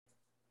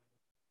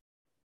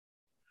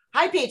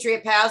Hi,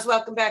 Patriot Pals.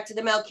 Welcome back to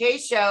the Mel K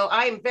Show.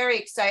 I am very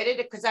excited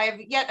because I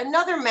have yet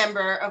another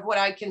member of what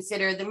I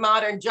consider the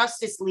modern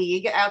Justice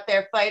League out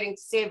there fighting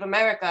to save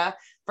America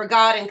for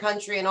God and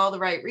country and all the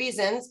right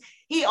reasons.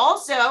 He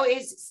also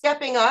is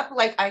stepping up,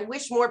 like I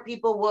wish more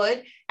people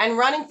would, and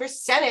running for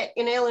Senate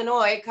in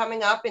Illinois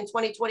coming up in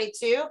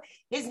 2022.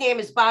 His name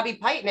is Bobby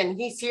Piton, and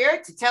he's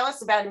here to tell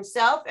us about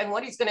himself and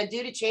what he's going to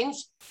do to change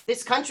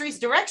this country's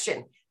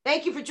direction.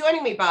 Thank you for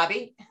joining me,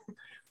 Bobby.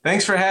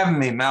 Thanks for having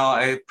me, Mel.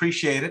 I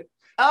appreciate it.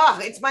 Oh,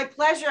 it's my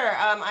pleasure.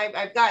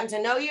 I've gotten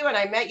to know you and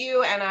I met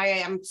you, and I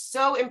am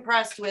so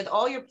impressed with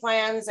all your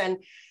plans. And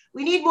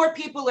we need more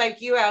people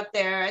like you out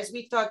there. As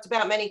we've talked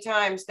about many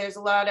times, there's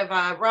a lot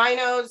of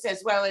rhinos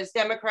as well as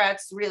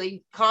Democrats,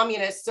 really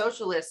communist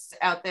socialists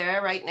out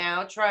there right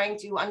now trying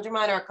to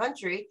undermine our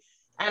country.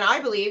 And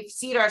I believe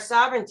cede our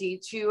sovereignty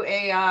to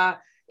a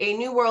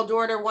new world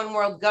order, one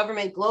world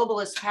government,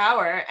 globalist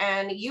power.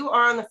 And you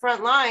are on the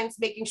front lines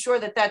making sure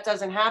that that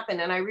doesn't happen.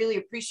 And I really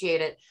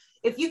appreciate it.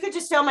 If you could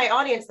just tell my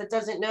audience that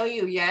doesn't know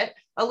you yet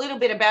a little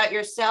bit about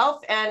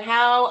yourself and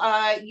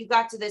how you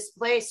got to this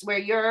place where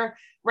you're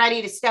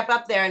ready to step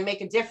up there and make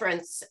a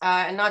difference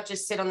and not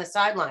just sit on the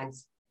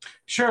sidelines.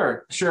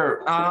 Sure.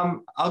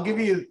 I'll give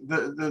you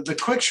the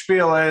quick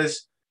spiel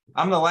is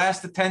I'm the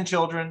last of 10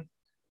 children,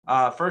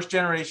 first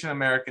generation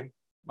American.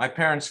 My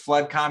parents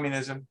fled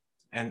communism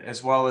and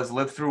as well as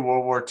lived through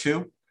World War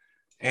II.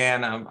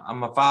 And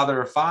I'm a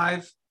father of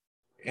 5.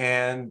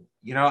 And,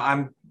 you know,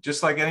 I'm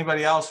just like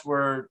anybody else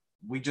where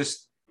we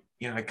just,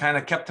 I kind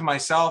of kept to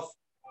myself,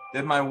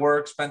 did my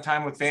work, spent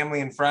time with family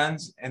and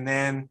friends. And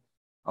then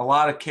a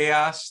lot of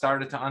chaos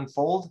started to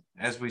unfold,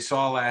 as we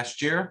saw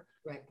last year,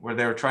 right, where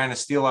they were trying to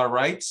steal our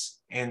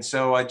rights. And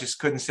so I just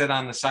couldn't sit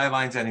on the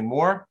sidelines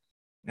anymore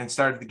and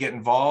started to get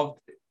involved.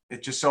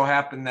 It just so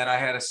happened that I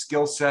had a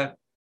skill set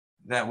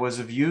that was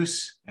of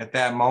use at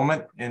that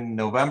moment in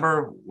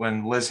November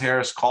when Liz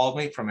Harris called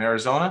me from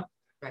Arizona.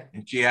 Right.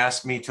 And she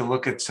asked me to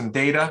look at some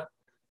data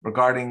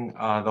regarding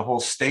the whole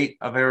state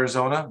of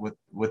Arizona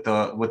with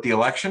the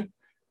election.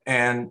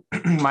 And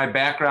my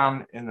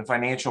background in the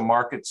financial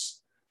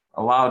markets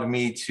allowed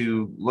me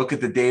to look at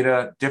the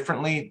data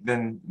differently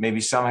than maybe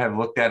some have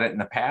looked at it in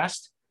the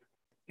past.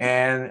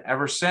 And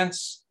ever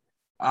since,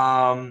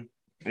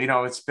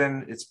 it's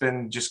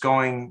been just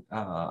going,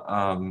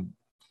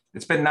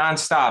 it's been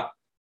nonstop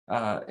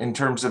in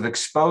terms of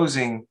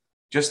exposing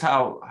just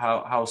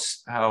how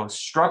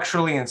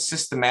structurally and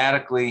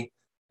systematically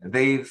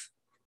they've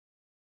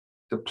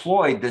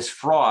deployed this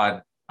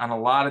fraud on a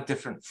lot of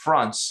different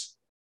fronts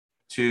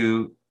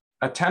to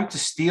attempt to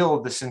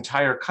steal this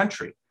entire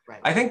country. Right.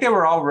 I think they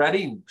were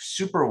already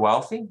super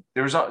wealthy.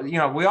 There was,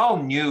 we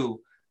all knew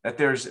that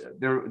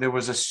there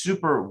was a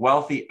super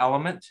wealthy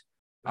element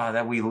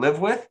that we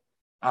live with,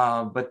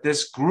 but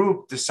this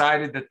group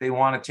decided that they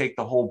want to take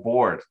the whole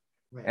board.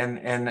 Right.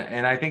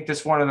 And I think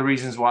that's one of the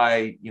reasons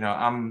why,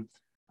 I'm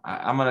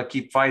going to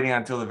keep fighting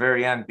until the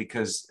very end,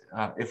 because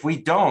if we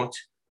don't,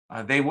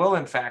 they will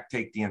in fact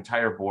take the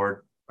entire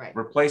board, right,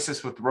 replace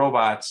us with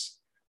robots,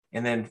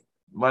 and then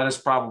let us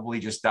probably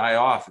just die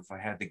off, if I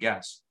had to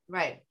guess.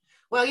 Right.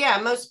 Well,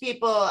 yeah, most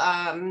people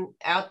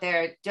out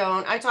there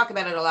don't. I talk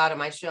about it a lot on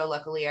my show.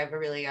 Luckily, I have a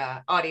really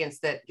audience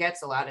that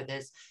gets a lot of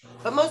this.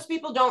 But most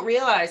people don't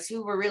realize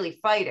who we're really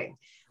fighting.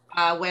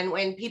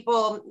 When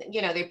people,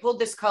 they pulled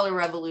this color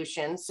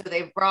revolution, so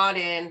they've brought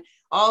in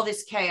all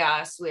this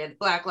chaos with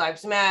Black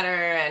Lives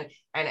Matter and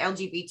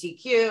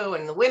LGBTQ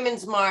and the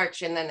Women's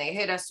March, and then they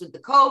hit us with the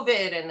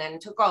COVID and then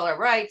took all our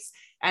rights.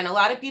 And a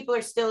lot of people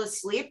are still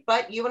asleep,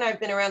 but you and I have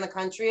been around the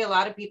country. A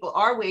lot of people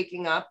are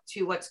waking up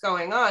to what's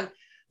going on.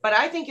 But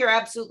I think you're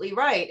absolutely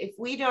right. If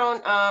we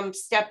don't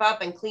step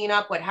up and clean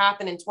up what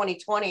happened in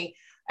 2020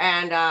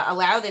 and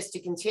allow this to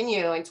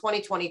continue in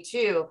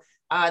 2022,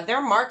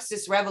 their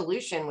Marxist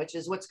revolution, which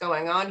is what's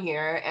going on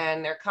here,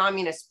 and their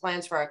communist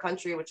plans for our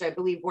country, which I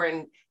believe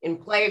were in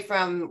play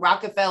from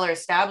Rockefeller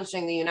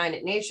establishing the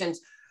United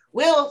Nations,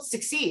 will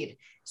succeed.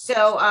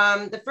 So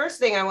the first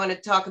thing I want to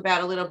talk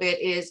about a little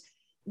bit is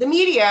the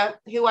media,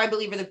 who I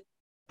believe are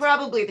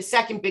probably the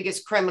second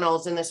biggest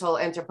criminals in this whole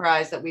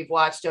enterprise that we've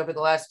watched over the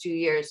last 2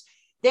 years.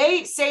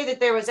 They say that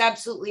there was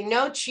absolutely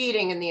no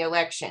cheating in the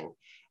election.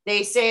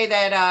 They say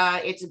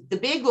that it's the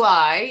big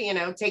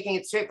lie, taking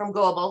it straight from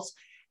Goebbels.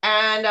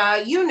 And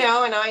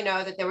and I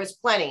know that there was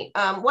plenty.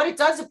 What it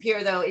does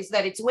appear, though, is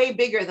that it's way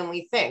bigger than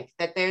we think,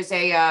 that there's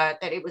that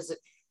it was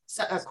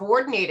a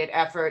coordinated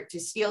effort to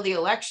steal the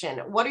election.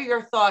 What are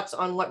your thoughts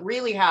on what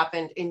really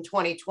happened in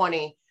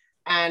 2020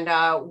 and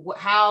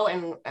how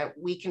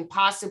we can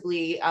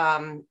possibly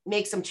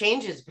make some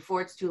changes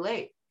before it's too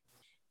late?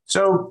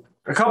 So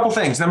a couple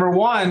things. Number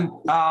one,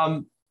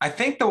 I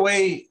think the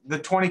way the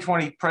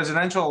 2020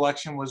 presidential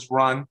election was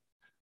run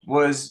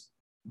was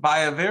by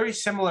a very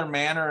similar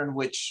manner in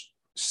which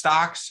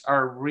stocks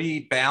are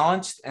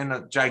rebalanced in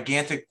a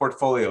gigantic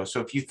portfolio.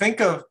 So if you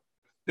think of,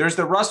 there's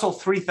the Russell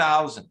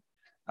 3000,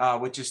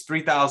 which is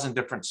 3,000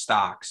 different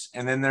stocks.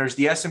 And then there's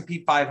the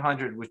S&P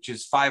 500, which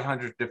is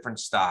 500 different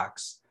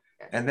stocks.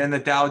 And then the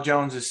Dow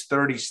Jones is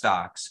 30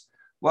 stocks.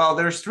 Well,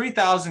 there's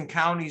 3,000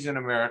 counties in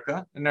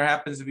America, and there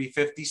happens to be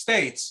 50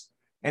 states.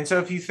 And so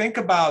if you think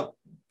about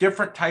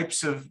different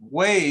types of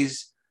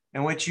ways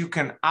in which you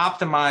can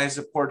optimize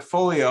a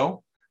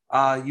portfolio,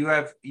 you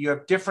have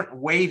different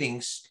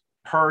weightings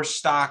per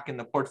stock in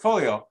the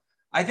portfolio.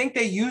 I think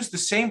they use the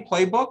same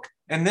playbook,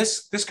 and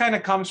this kind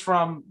of comes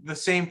from the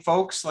same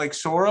folks like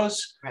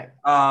Soros, Right.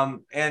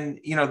 And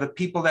the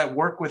people that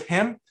work with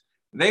him.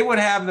 They would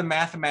have the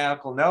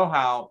mathematical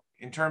know-how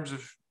in terms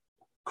of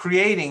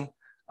creating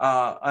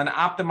an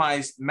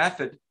optimized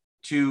method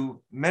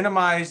to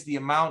minimize the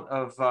amount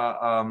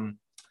of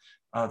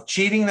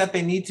cheating that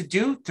they need to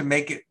do to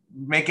make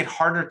it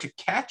harder to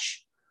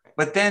catch,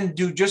 but then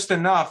do just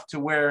enough to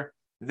where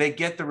they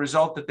get the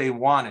result that they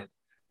wanted.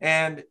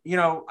 And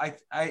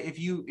if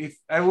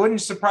it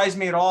wouldn't surprise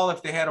me at all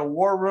if they had a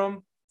war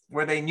room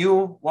where they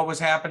knew what was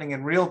happening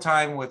in real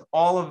time with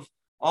all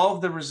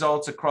of the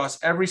results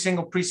across every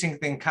single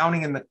precinct and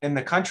counting in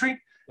the country.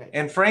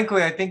 And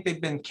frankly, I think they've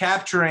been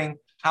capturing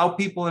how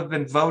people have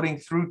been voting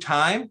through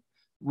time.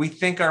 We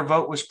think our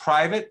vote was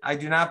private. I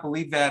do not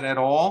believe that at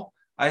all.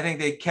 I think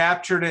they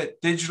captured it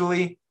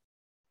digitally,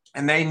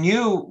 and they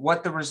knew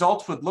what the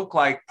results would look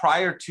like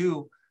prior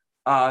to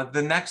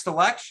the next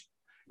election.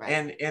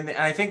 Right. And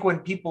I think when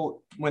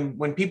people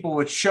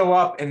would show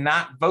up and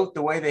not vote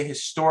the way they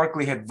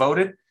historically had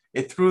voted,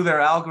 it threw their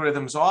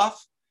algorithms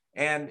off.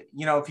 And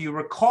if you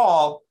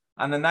recall,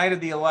 on the night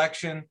of the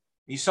election,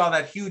 you saw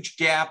that huge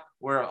gap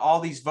where all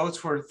these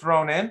votes were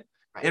thrown in.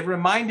 Right. It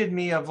reminded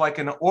me of like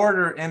an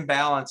order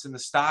imbalance in the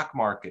stock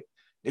market.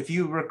 If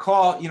you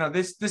recall,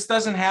 this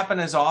doesn't happen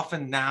as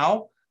often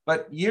now,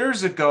 but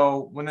years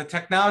ago, when the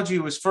technology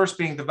was first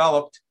being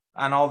developed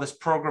on all this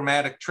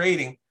programmatic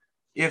trading,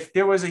 if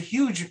there was a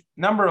huge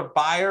number of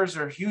buyers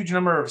or a huge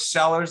number of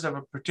sellers of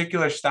a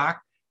particular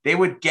stock, they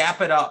would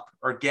gap it up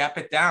or gap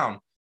it down.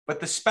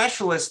 But the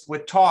specialist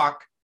would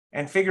talk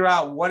and figure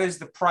out what is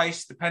the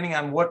price depending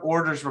on what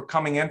orders were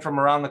coming in from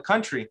around the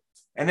country.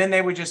 And then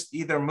they would just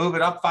either move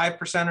it up 5%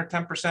 or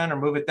 10% or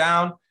move it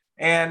down.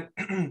 And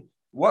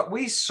what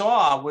we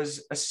saw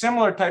was a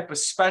similar type of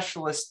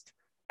specialist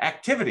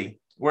activity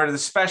where the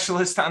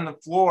specialist on the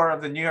floor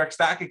of the New York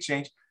Stock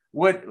Exchange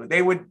would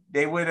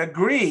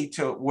agree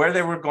to where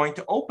they were going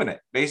to open it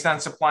based on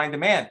supply and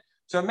demand.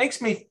 So it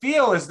makes me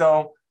feel as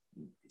though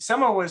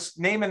someone was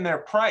naming their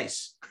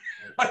price.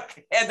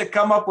 Had to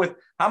come up with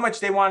how much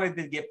they wanted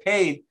to get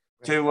paid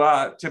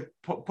to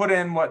put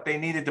in what they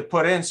needed to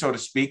put in, so to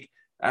speak.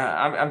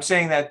 I'm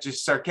saying that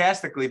just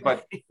sarcastically,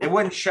 but it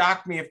wouldn't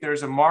shock me if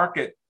there's a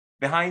market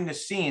behind the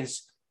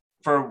scenes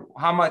for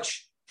how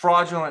much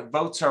fraudulent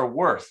votes are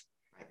worth.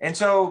 And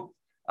so,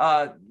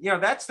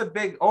 that's the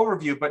big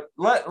overview. But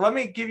let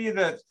me give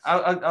you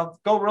I'll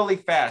go really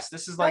fast.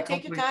 This is like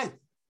take your time.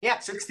 Yeah,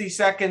 60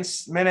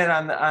 seconds, minute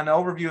on the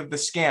overview of the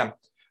scam.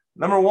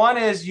 Number one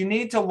is you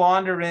need to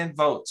launder in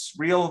votes,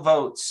 real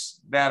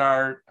votes that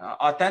are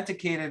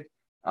authenticated,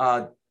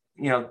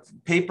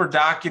 paper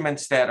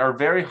documents that are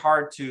very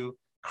hard to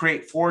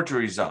create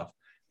forgeries of.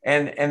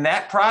 And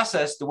that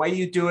process, the way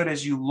you do it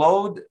is you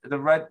load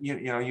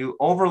you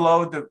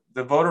overload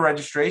the voter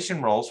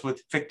registration rolls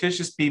with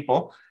fictitious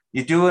people.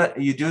 You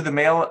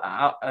mail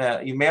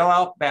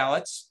out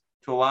ballots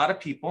to a lot of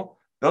people.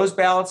 Those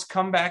ballots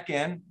come back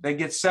in, they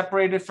get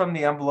separated from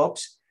the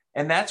envelopes.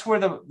 And that's where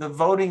the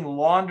voting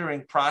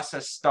laundering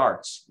process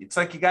starts. It's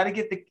like you got to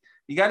get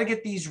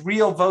these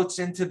real votes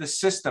into the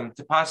system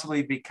to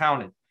possibly be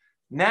counted.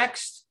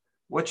 Next,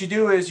 what you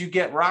do is you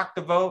get Rock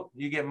the Vote,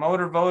 you get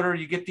Motor Voter,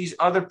 you get these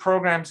other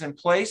programs in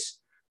place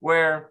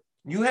where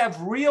you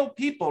have real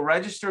people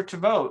register to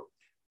vote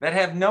that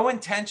have no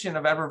intention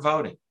of ever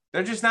voting.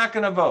 They're just not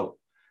going to vote.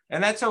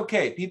 And that's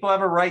okay. People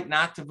have a right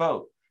not to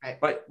vote. Right.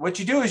 But what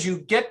you do is you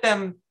get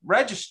them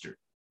registered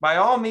by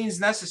all means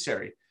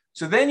necessary.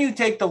 So then you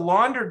take the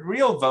laundered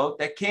real vote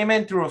that came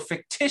in through a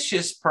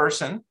fictitious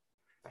person,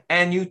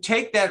 and you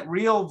take that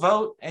real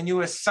vote and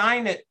you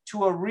assign it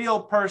to a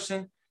real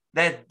person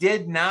that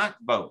did not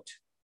vote.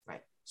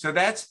 Right. So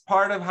that's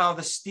part of how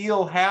the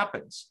steal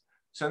happens.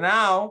 So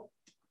now,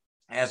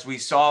 as we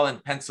saw in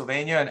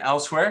Pennsylvania and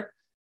elsewhere,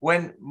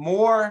 when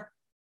more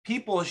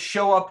people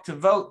show up to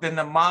vote than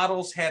the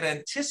models had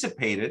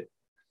anticipated,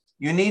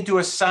 you need to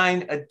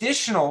assign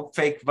additional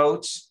fake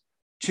votes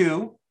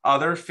to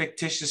other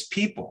fictitious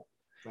people.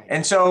 Right.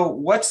 And so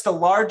what's the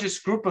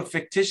largest group of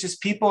fictitious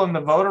people in the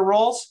voter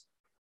rolls?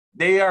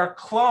 They are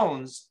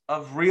clones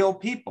of real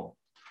people.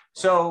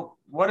 So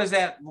what does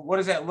that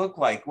look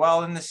like?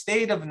 Well, in the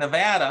state of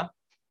Nevada,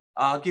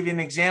 I'll give you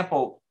an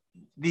example.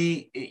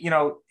 In the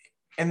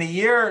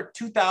year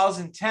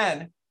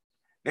 2010,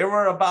 there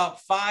were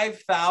about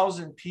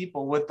 5,000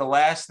 people with the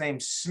last name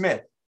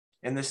Smith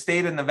in the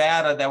state of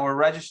Nevada that were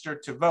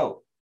registered to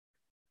vote.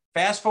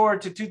 Fast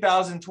forward to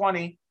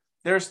 2020,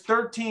 there's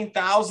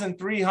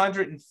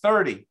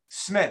 13,330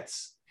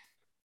 Smiths.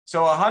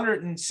 So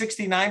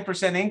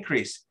 169%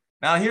 increase.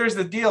 Now, here's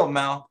the deal,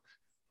 Mel.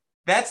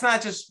 That's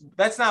not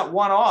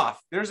one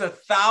off. There's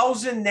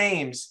 1,000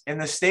 names in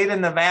the state of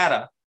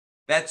Nevada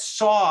that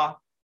saw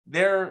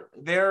their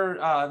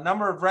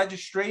number of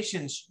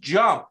registrations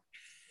jump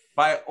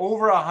by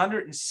over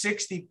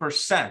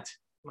 160%.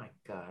 My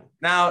God.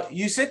 Now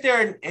you sit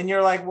there and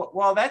you're like,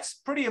 well, that's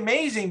pretty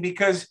amazing,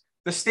 because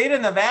the state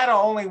of Nevada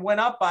only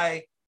went up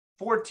by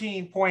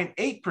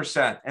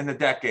 14.8% in the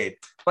decade,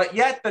 but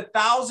yet the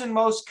 1,000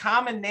 most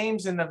common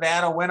names in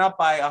Nevada went up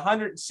by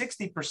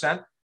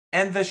 160%,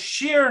 and the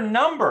sheer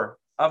number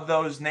of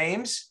those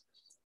names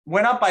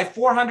went up by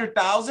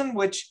 400,000,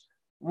 which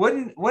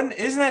wouldn't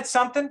isn't that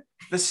something?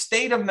 The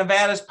state of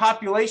Nevada's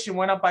population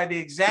went up by the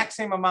exact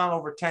same amount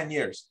over 10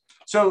 years.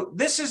 So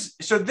this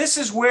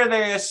is where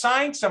they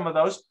assign some of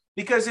those,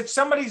 because if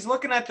somebody's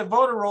looking at the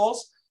voter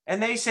rolls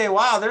and they say,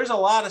 wow, there's a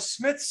lot of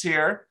Smiths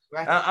here.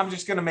 Right. I'm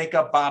just going to make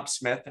up Bob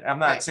Smith. I'm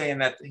not saying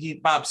that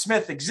Bob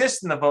Smith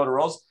exists in the voter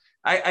rolls.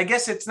 I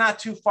guess it's not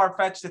too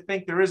far-fetched to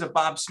think there is a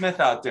Bob Smith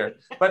out there.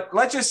 But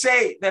let's just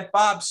say that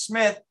Bob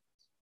Smith,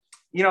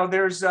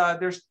 there's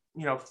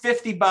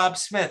 50 Bob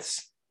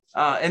Smiths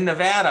in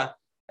Nevada,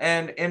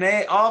 and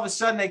they all of a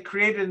sudden they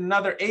created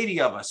another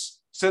 80 of us.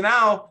 So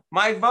now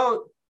my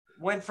vote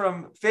went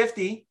from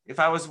 50, if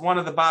I was one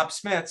of the Bob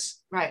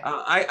Smiths, right?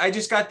 I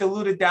just got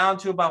diluted down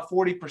to about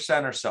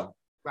 40% or so.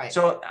 Right.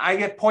 So I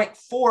get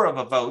 0.4 of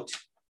a vote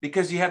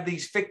because you have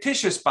these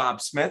fictitious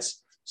Bob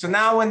Smiths. So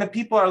now when the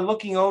people are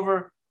looking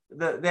over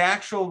the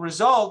actual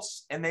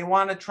results and they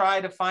want to try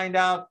to find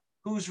out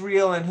who's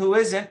real and who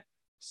isn't,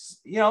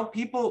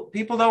 people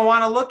don't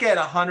want to look at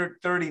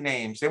 130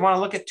 names. They want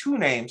to look at 2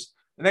 names,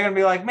 and they're going to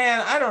be like,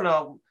 man, I don't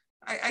know.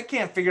 I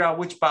can't figure out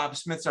which Bob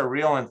Smiths are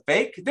real and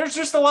fake. There's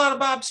just a lot of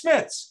Bob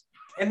Smiths.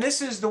 And this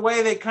is the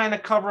way they kind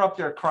of cover up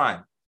their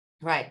crime.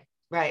 Right.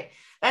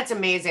 That's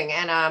amazing.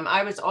 And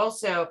I was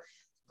also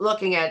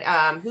looking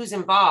at who's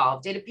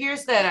involved. It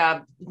appears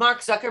that Mark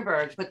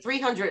Zuckerberg put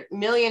 $300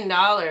 million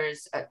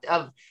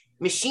of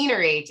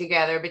machinery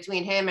together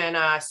between him and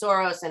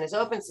Soros and his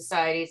open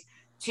societies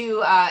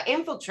to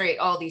infiltrate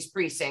all these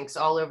precincts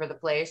all over the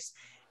place.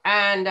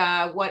 And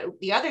what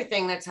the other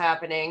thing that's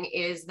happening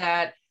is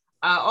that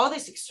all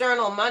this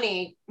external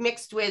money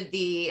mixed with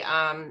the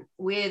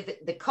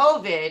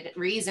COVID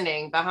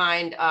reasoning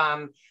behind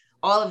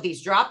all of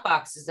these drop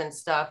boxes and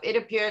stuff, it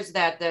appears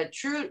that the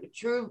true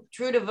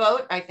to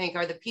vote, I think,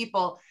 are the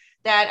people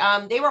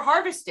that they were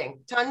harvesting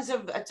tons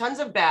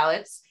of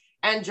ballots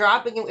and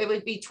dropping. It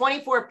would be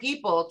 24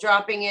 people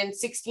dropping in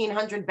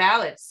 1,600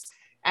 ballots,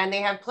 and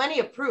they have plenty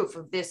of proof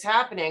of this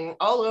happening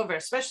all over,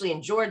 especially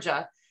in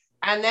Georgia.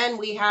 And then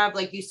we have,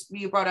 like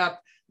you brought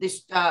up,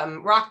 this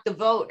rock the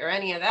vote or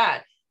any of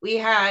that. We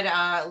had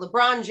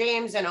LeBron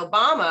James and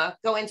Obama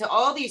go into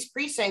all these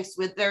precincts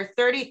with their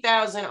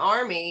 30,000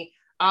 army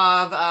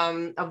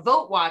of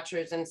vote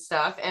watchers and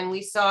stuff. And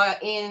we saw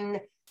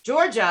in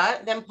Georgia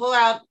them pull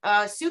out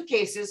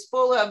suitcases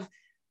full of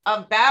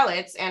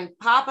ballots and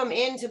pop them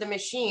into the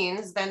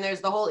machines. Then there's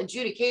the whole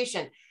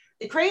adjudication.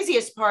 The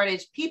craziest part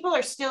is people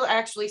are still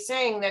actually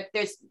saying that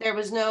there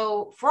was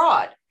no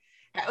fraud.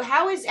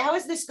 How is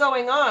this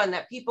going on,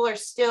 that people are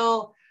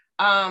still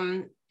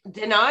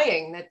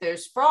denying that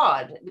there's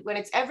fraud when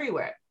it's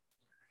everywhere?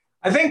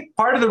 I think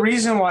part of the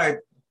reason why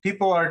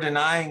people are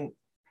denying,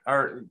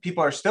 or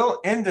people are still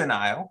in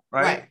denial,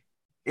 right.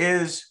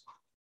 is,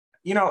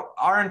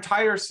 our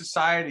entire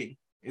society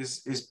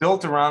is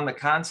built around the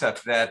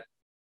concept that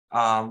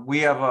we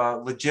have a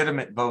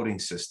legitimate voting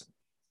system.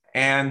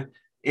 And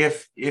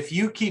if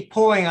you keep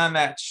pulling on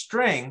that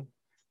string,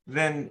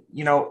 then,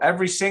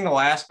 every single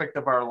aspect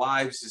of our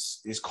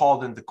lives is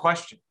called into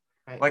question.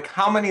 Right. Like,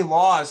 how many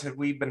laws have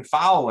we been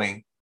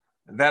following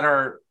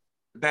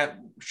that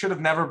should have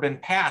never been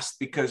passed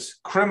because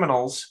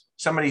criminals,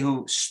 somebody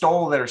who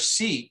stole their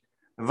seat,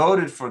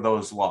 voted for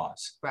those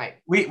laws? Right.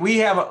 We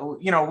have,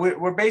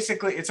 we're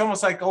basically, it's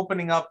almost like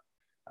opening up,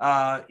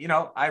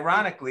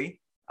 ironically,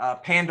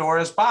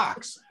 Pandora's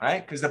box,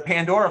 right? Because the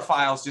Pandora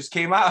files just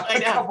came out a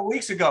couple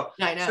weeks ago.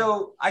 I know.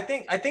 So I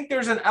think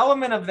there's an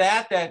element of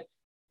that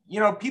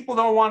people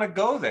don't want to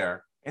go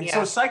there. And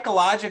so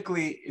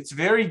psychologically, it's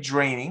very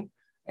draining,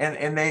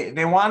 and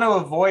they want to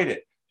avoid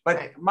it.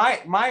 But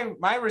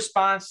my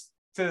response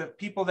to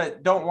people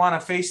that don't want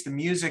to face the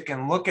music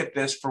and look at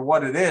this for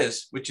what it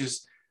is, which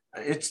is,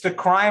 it's the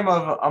crime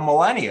of a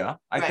millennia.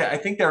 I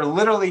think they're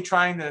literally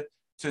trying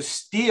to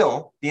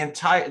steal the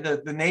entire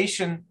the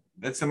nation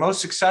that's the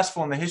most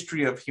successful in the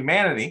history of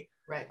humanity.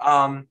 Right.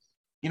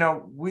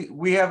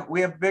 We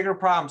have bigger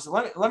problems.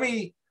 Let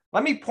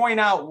me point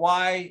out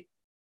why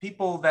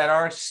people that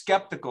are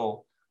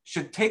skeptical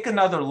should take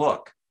another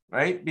look,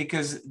 right?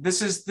 Because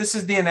this is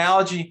the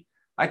analogy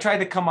I tried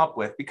to come up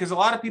with, because a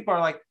lot of people are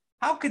like,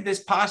 how could this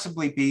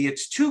possibly be?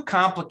 It's too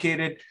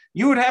complicated.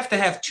 You would have to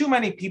have too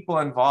many people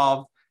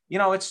involved.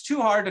 It's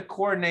too hard to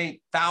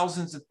coordinate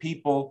thousands of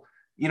people,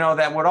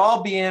 that would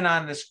all be in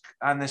on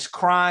this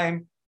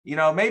crime.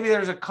 Maybe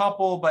there's a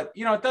couple, but,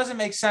 it doesn't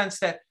make sense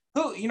that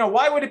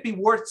why would it be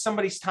worth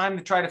somebody's time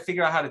to try to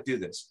figure out how to do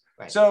this?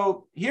 Right.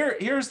 So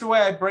here's the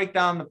way I break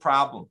down the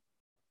problem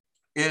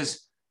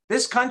is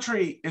this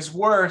country is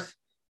worth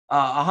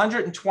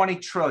 120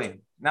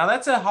 trillion. Now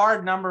that's a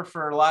hard number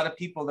for a lot of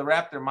people to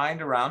wrap their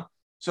mind around,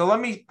 So let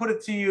me put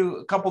it to you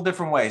a couple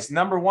different ways.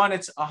 Number one,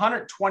 it's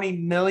 120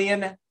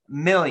 million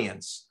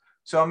millions.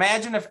 So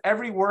imagine if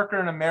every worker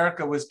in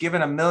America was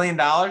given $1 million.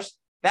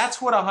 That's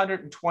what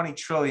 120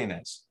 trillion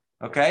is.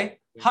 Okay.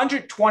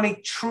 20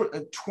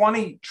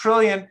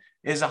 trillion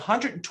is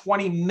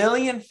 120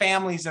 million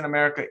families in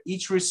America,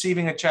 each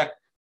receiving a check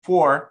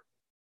for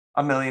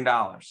 $1 million.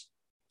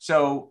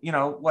 So, you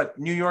know, what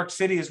New York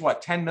City is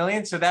what, 10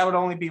 million? So that would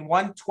only be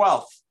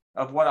 1/12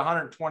 of what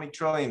 120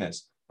 trillion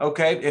is.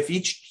 Okay. If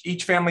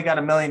each family got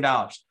 $1 million,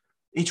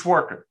 each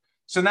worker.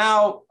 So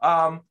now,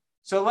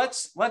 so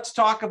let's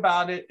talk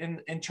about it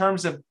in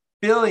terms of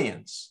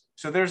billions.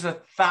 So there's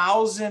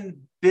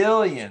 1,000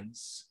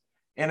 billions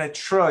in a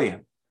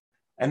trillion.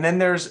 And then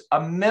there's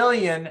 1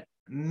 million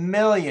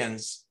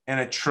millions in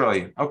a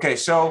trillion. Okay.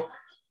 So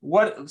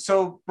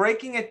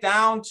breaking it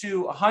down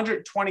to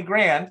 120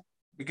 grand,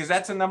 because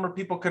that's a number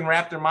people can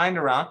wrap their mind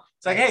around.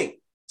 It's like, hey,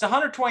 it's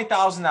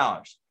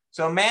 $120,000.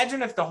 So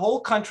imagine if the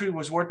whole country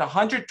was worth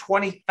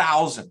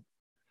 120,000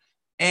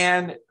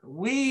 and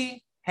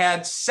we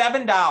had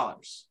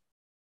 $7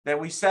 that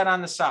we set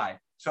on the side.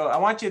 So I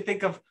want you to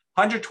think of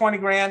 120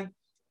 grand,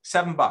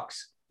 $7.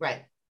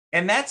 Right.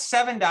 And that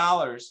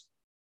 $7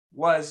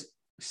 was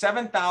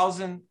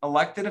 7,000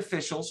 elected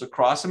officials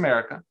across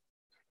America,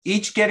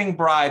 each getting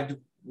bribed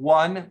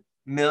 $1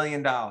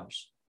 million.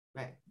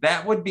 Right.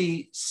 That would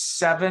be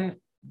 7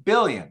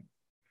 billion.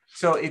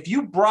 So if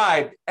you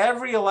bribed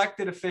every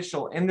elected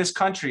official in this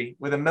country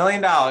with $1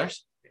 million,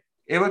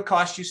 it would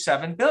cost you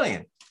 7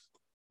 billion.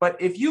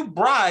 But if you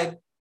bribe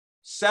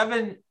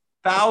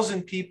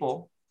 7,000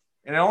 people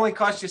and it only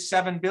costs you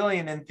 7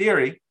 billion in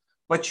theory,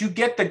 but you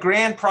get the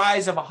grand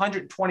prize of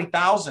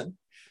 120,000.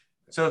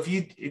 So if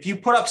you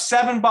put up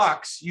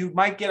 $7, you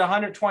might get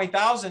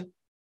 120,000.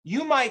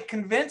 You might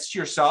convince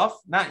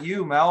yourself, not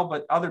you, Mel,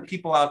 but other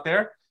people out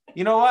there,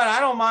 you know what? I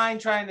don't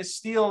mind trying to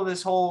steal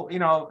this whole, you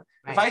know,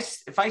 right.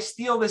 If I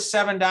steal this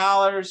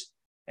 $7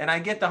 and I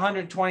get the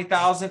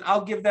 120,000,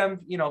 I'll give them,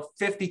 you know,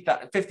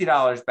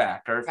 $50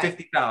 back or right.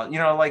 $50, you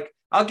know, like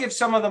I'll give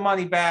some of the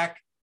money back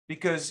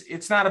because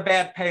it's not a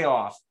bad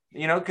payoff,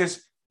 you know,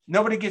 because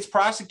nobody gets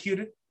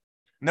prosecuted.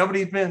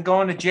 Nobody's been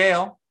going to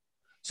jail.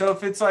 So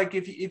if it's like,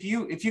 if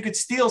you could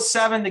steal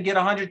 7 to get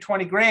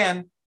 120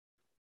 grand,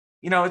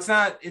 you know, it's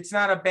not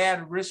a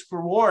bad risk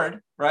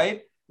reward.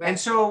 Right. And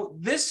so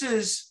this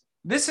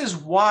is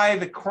why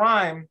the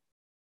crime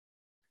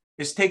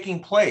is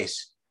taking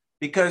place,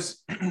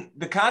 because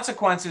the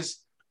consequences,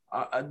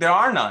 there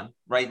are none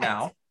right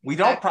now. We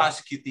don't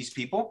prosecute these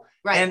people.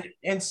 Right.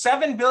 And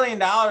 $7 billion,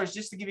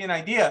 just to give you an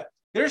idea,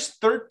 there's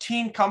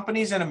 13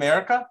 companies in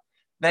America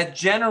that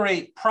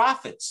generate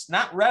profits,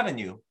 not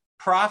revenue,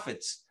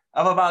 profits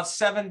of about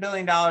 $7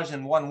 billion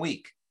in 1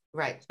 week.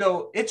 Right.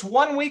 So it's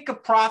 1 week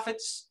of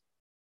profits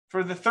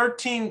for the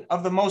 13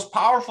 of the most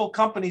powerful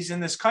companies in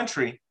this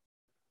country.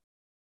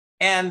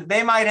 And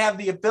they might have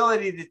the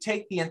ability to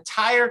take the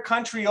entire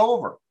country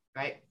over.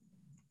 Right.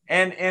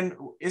 And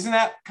isn't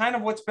that kind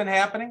of what's been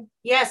happening?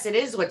 Yes, it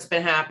is what's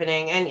been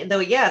happening. And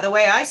the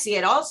way I see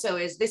it also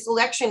is this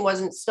election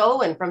wasn't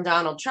stolen from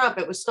Donald Trump.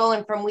 It was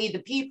stolen from we the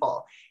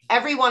people.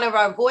 Every one of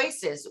our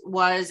voices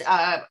was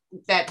that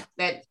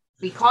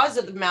because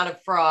of the amount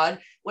of fraud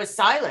was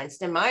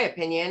silenced, in my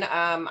opinion.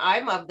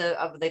 I'm of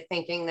the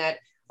thinking that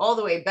all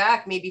the way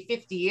back, maybe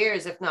 50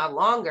 years, if not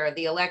longer,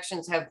 the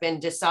elections have been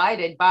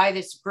decided by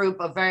this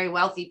group of very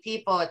wealthy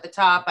people at the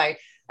top. I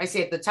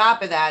say at the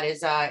top of that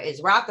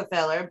is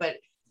Rockefeller, but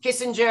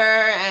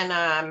Kissinger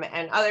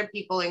and other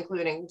people,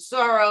 including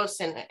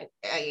Soros and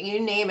you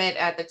name it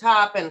at the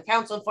top, and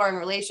Council on Foreign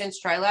Relations,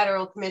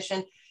 Trilateral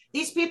Commission.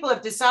 These people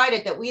have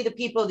decided that we, the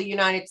people of the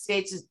United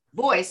States'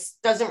 voice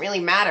doesn't really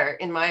matter,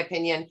 in my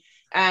opinion.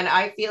 And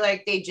I feel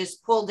like they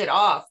just pulled it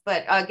off.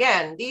 But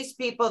again, these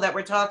people that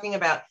we're talking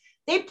about,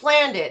 they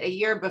planned it a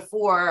year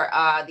before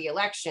the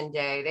election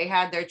day. They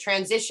had their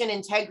transition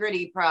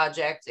integrity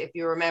project, if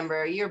you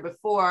remember, a year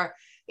before.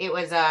 It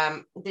was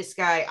this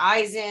guy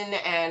Eisen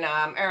and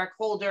Eric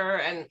Holder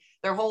and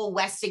their whole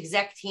West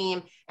exec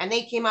team. And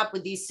they came up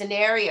with these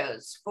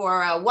scenarios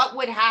for what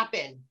would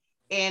happen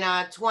in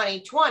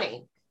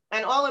 2020.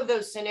 And all of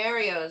those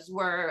scenarios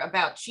were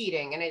about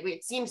cheating. And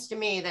it seems to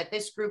me that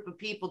this group of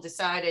people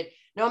decided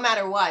no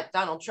matter what,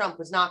 Donald Trump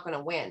was not going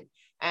to win.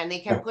 And they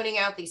kept putting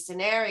out these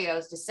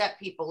scenarios to set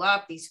people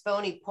up, these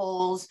phony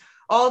polls,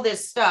 all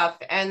this stuff.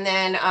 And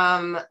then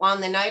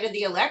on the night of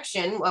the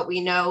election, what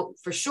we know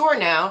for sure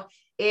now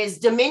is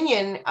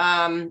Dominion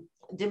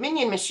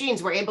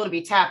machines were able to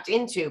be tapped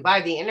into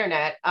by the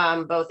internet,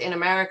 both in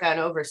America and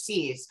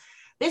overseas.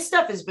 This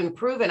stuff has been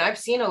proven. I've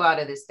seen a lot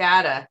of this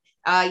data.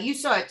 You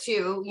saw it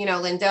too. You know,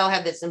 Lindell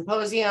had the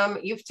symposium.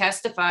 You've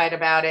testified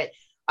about it.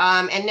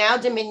 And now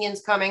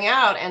Dominion's coming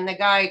out. And the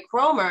guy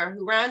Cromer,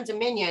 who ran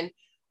Dominion,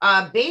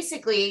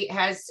 basically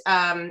has,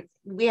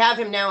 we have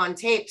him now on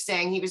tape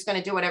saying he was going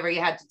to do whatever he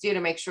had to do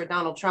to make sure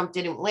Donald Trump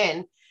didn't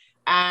win.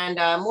 And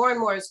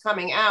more is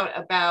coming out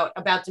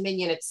about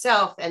Dominion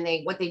itself. And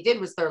what they did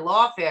was their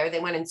lawfare. They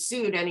went and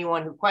sued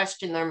anyone who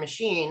questioned their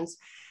machines.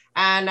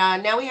 And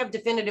now we have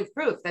definitive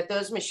proof that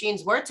those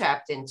machines were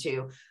tapped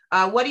into.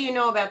 What do you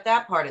know about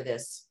that part of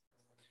this?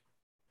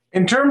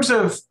 In terms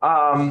of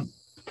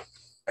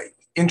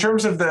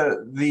Internet.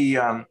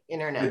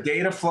 the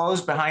data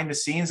flows behind the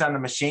scenes on the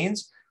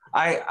machines,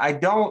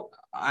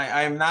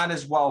 I'm not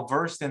as well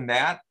versed in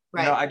that.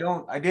 Right. You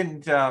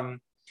know,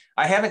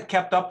 I haven't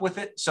kept up with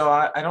it, so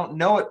I don't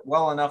know it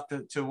well enough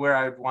to where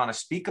I want to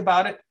speak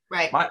about it.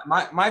 Right.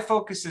 My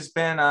focus has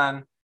been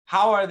on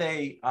how are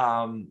they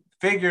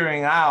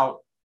figuring out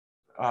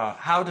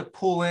how to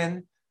pull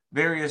in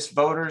various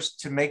voters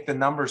to make the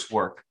numbers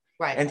work.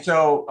 Right. And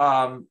so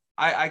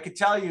I could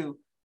tell you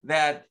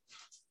that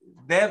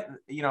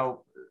you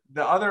know,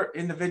 the other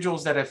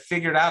individuals that have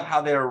figured out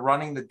how they're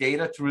running the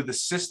data through the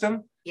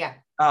system, yeah,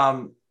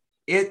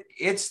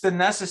 it's the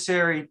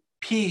necessary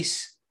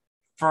piece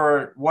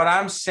for what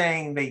I'm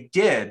saying they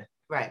did.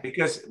 Right.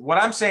 Because what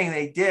I'm saying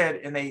they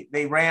did, and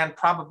they ran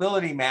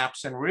probability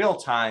maps in real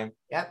time,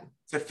 yep,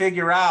 to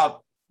figure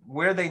out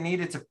where they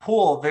needed to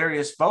pull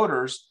various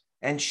voters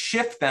and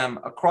shift them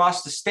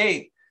across the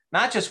state,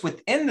 not just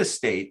within the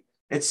state.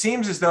 It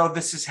seems as though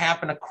this has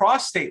happened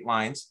across state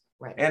lines.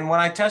 Right. And when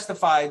I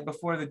testified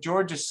before the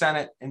Georgia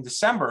Senate in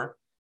December,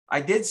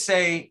 I did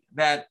say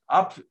that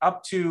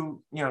up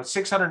to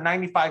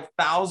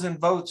 695,000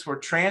 votes were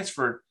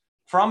transferred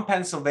from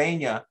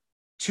Pennsylvania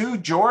to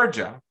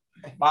Georgia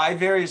by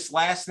various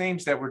last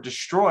names that were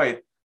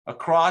destroyed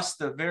across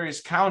the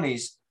various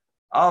counties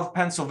of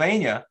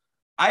Pennsylvania.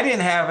 I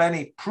didn't have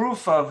any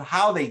proof of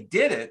how they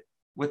did it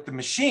with the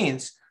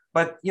machines,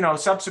 but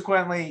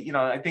subsequently,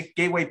 I think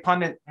Gateway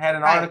Pundit had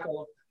an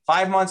article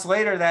 5 months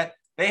later that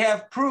they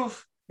have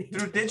proof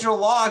through digital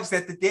logs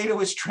that the data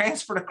was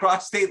transferred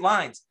across state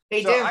lines.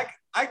 They do.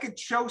 I could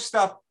show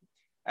stuff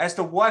as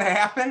to what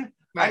happened.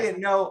 Right. I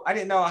didn't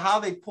know how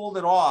they pulled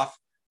it off.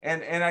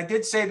 And I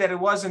did say that it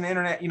wasn't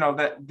internet,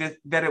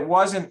 that it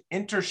wasn't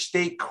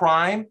interstate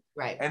crime,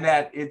 right? And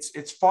that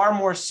it's far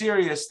more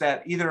serious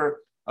that either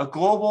a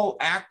global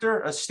actor,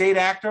 a state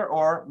actor,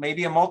 or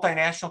maybe a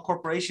multinational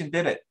corporation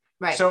did it.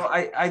 Right. So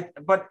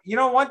but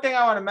one thing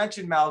I want to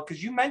mention, Mel,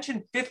 because you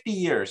mentioned 50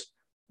 years.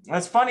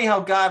 It's funny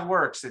how God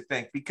works, I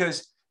think,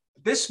 because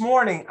this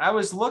morning I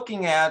was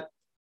looking at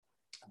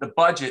the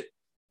budget.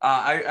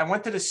 I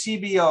went to the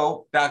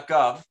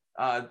CBO.gov,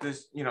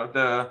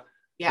 the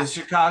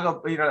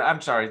Chicago,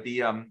 I'm sorry, the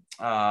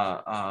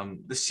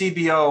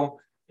CBO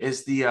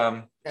is the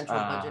Central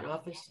Budget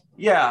Office.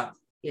 Yeah.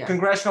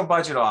 Congressional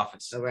Budget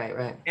Office. Oh,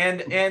 right.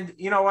 And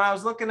when I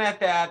was looking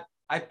at that,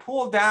 I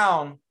pulled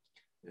down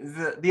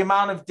the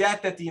amount of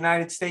debt that the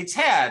United States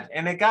had,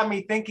 and it got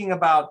me thinking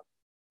about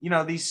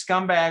these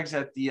scumbags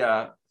at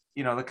the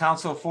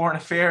Council of Foreign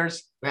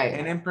Affairs, right?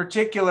 And in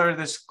particular,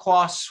 this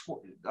Klaus,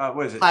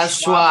 Klaus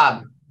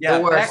Schwab. Yeah,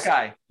 that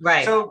guy.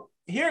 Right. So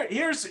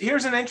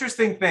here's an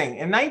interesting thing.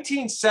 In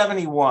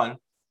 1971,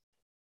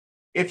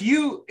 if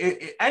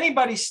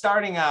anybody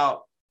starting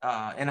out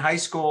in high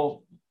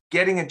school,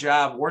 getting a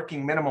job,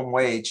 working minimum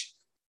wage,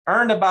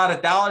 earned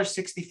about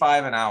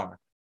 $1.65 an hour.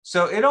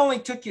 So it only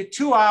took you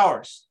 2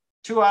 hours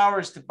to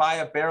buy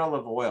a barrel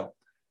of oil.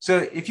 So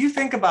if you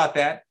think about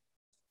that,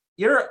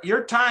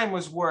 your time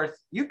was worth,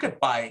 you could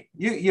buy,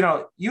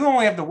 you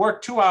only have to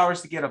work 2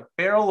 hours to get a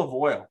barrel of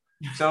oil.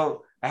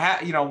 So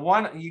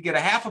you get a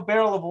half a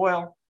barrel of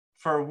oil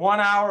for 1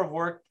 hour of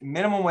work,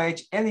 minimum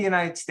wage in the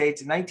United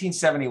States in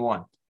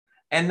 1971.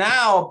 And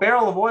now a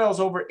barrel of oil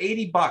is over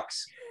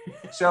 $80.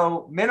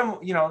 So minimum,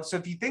 so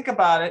if you think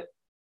about it,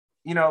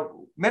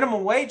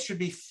 minimum wage should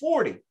be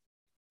 40,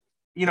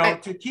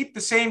 to keep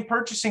the same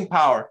purchasing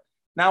power.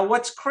 Now,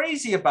 what's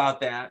crazy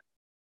about that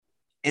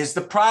is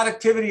the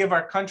productivity of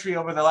our country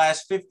over the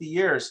last 50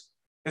 years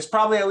is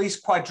probably at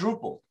least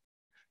quadrupled.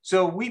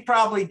 So we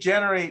probably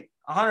generate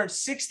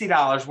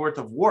 $160 worth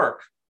of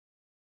work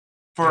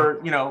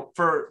for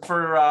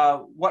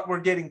what we're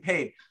getting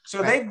paid.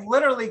 So they've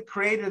literally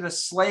created a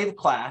slave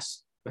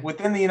class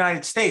within the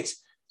United States.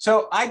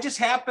 So I just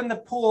happened to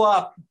pull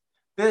up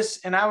this,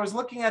 and I was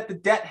looking at the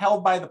debt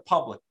held by the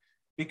public,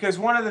 because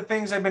one of the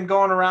things I've been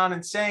going around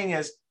and saying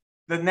is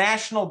the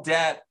national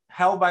debt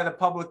held by the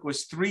public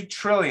was $3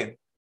 trillion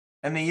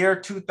in the year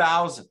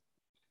 2000,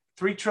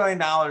 $3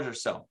 trillion or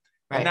so.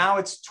 Right. And now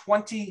it's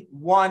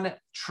 21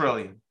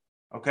 trillion.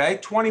 Okay,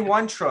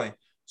 21 trillion.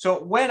 So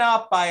it went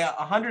up by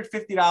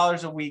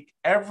 $150 a week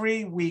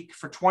every week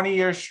for 20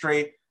 years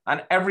straight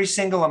on every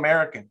single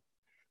American.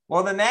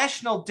 Well, the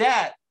national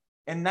debt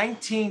in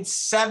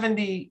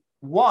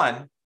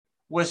 1971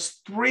 was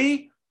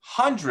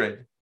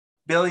 $300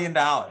 billion,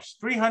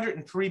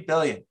 $303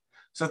 billion.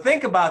 So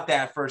think about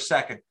that for a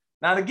second.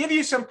 Now, to give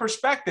you some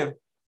perspective,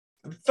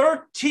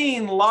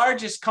 13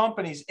 largest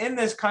companies in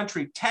this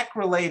country,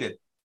 tech-related,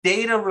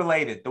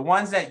 data-related, the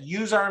ones that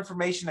use our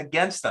information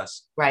against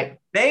us, right?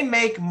 They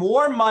make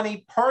more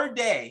money per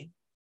day.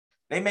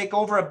 They make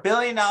over $1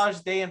 billion a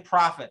day in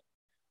profit.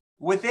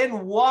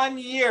 Within 1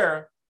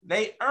 year,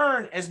 they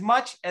earn as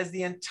much as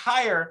the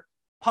entire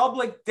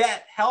public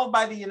debt held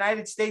by the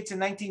United States in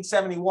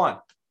 1971.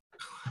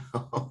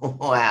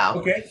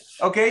 Wow.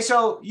 Okay.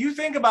 So you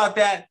think about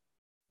that.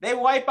 they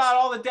wipe out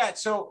all the debt.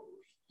 So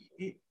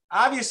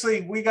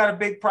obviously we got a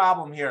big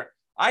problem here.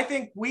 I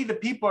think we, the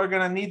people, are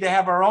going to need to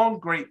have our own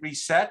great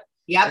reset.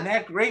 Yep. And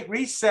that great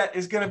reset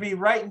is going to be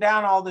writing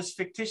down all this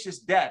fictitious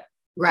debt.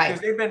 Right.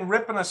 Because they've been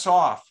ripping us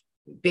off.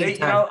 Big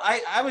time. You know,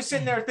 I was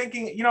sitting there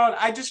thinking, you know,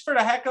 I just, for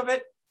the heck of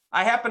it,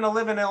 I happen to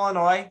live in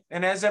Illinois.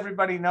 And as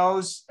everybody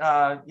knows,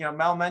 you know,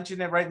 Mel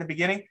mentioned it right in the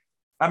beginning.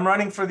 I'm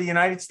running for the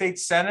United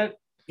States Senate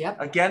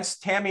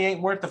against Tammy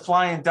Ain't-Worth, the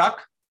flying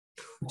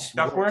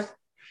Duckworth.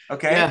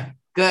 Okay. Yeah,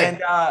 good. And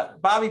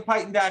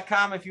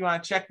BobbyPiton.com if you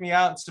want to check me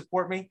out and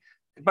support me.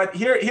 But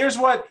here's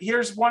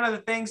one of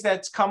the things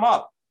that's come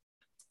up.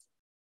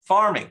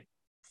 Farming.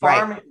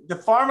 Right. The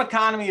farm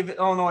economy of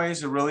Illinois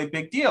is a really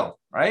big deal,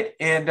 right?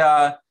 And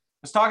I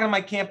was talking to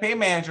my campaign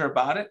manager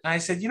about it, and I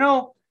said, you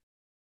know,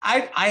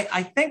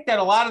 I think that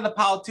a lot of the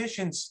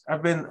politicians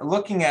have been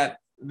looking at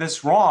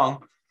this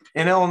wrong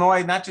in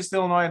Illinois, not just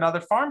Illinois and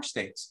other farm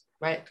states.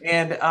 Right.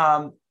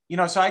 And you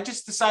know, so I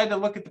just decided to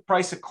look at the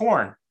price of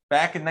corn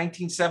back in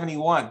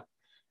 1971,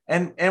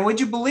 and would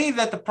you believe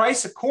that the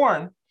price of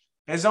corn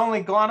has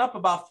only gone up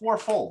about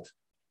fourfold,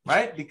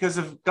 right? Because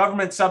of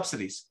government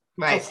subsidies.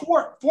 Right.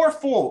 So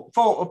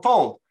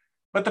fourfold.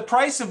 But the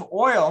price of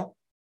oil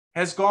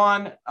has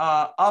gone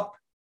up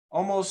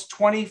almost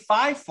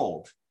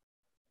 25-fold.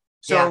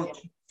 So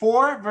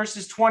 4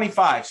 versus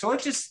 25. So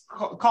let's just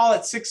call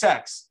it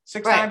 6x,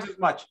 six times as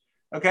much.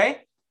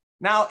 Okay.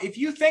 Now, if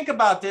you think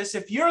about this,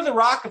 if you're the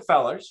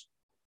Rockefellers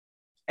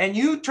and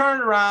you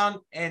turned around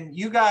and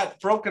you got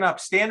broken up,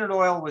 Standard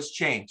Oil was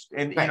changed.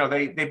 And, you know,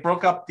 they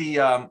broke up the,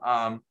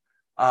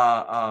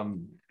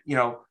 you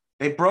know,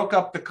 they broke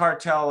up the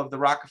cartel of the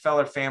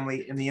Rockefeller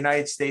family in the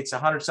United States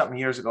 100-something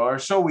years ago, or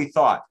so we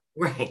thought.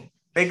 Right.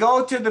 They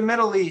go to the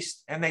Middle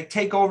East and they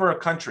take over a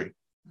country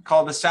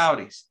called the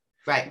Saudis.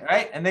 Right.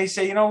 Right. And they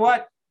say, you know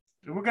what?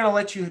 We're going to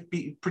let you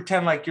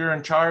pretend like you're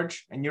in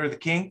charge and you're the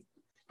king,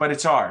 but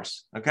it's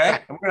ours. Okay.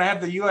 Right. And we're going to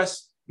have the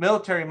U.S.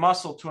 military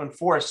muscle to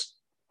enforce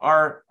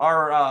our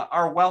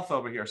wealth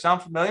over here.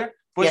 Sound familiar?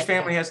 Bush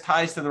family has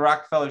ties to the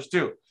Rockefellers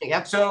too.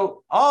 Yep.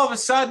 So all of a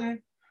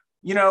sudden,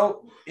 you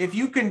know, if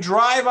you can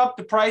drive up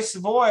the price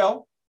of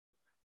oil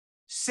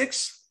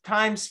 6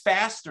 times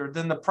faster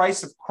than the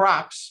price of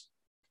crops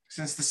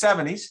since the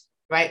 70s,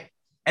 right?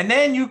 And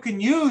then you can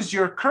use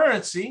your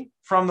currency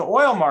from the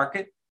oil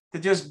market to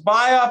just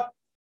buy up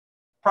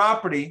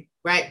property,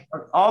 right?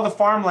 All the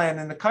farmland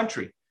in the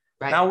country.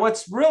 Right. Now,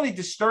 what's really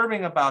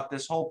disturbing about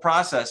this whole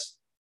process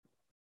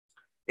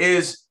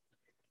is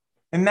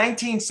in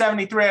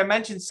 1973, I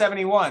mentioned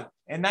 71.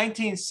 In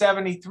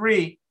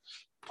 1973,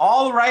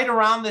 all right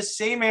around this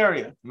same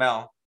area,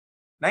 Mel,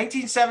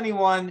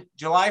 1971,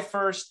 July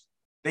 1st,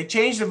 they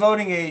changed the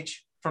voting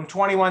age from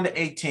 21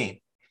 to 18.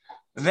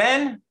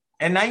 Then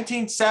in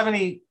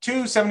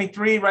 1972,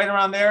 73, right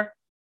around there,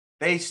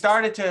 they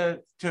started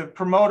to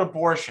promote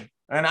abortion.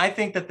 And I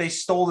think that they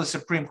stole the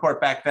Supreme Court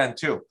back then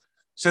too.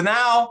 So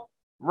now,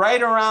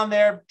 right around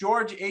there,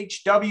 George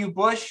H.W.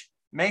 Bush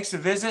makes a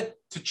visit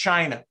to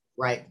China.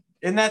 Right.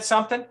 Isn't that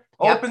something?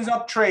 Yep. Opens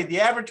up trade. The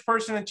average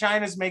person in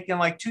China is making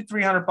like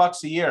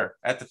 $200-300 a year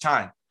at the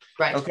time.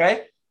 Right.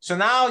 Okay. So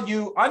now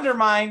you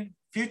undermine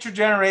future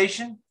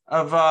generation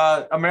of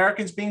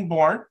Americans being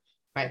born.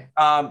 Right.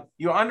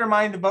 You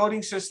undermine the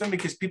voting system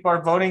because people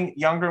are voting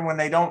younger when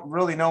they don't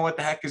really know what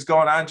the heck is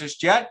going on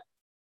just yet.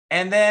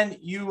 And then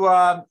you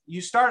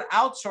start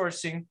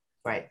outsourcing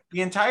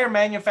the entire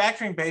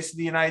manufacturing base of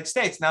the United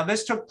States. Now,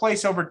 this took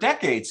place over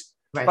decades,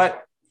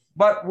 but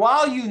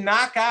while you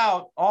knock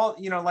out all,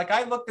 you know, like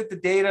I looked at the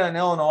data in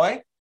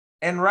Illinois,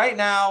 and right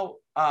now,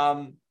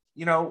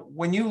 you know,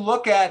 when you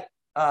look at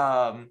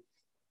the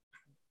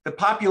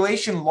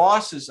population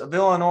losses of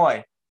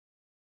Illinois,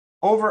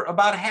 over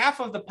about half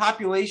of the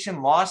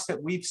population loss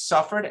that we've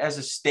suffered as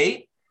a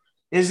state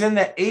is in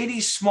the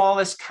 80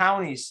 smallest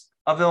counties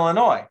of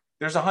Illinois.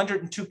 There's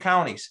 102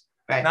 counties.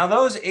 Right. Now,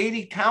 those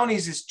 80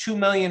 counties is 2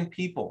 million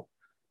people.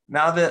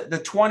 Now,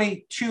 the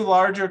 22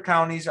 larger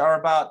counties are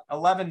about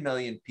 11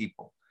 million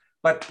people.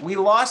 But we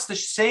lost the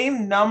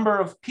same number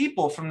of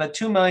people from the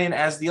 2 million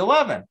as the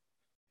 11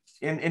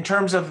 in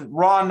terms of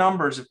raw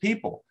numbers of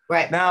people.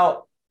 Right.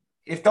 Now,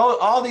 if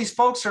all these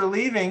folks are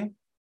leaving,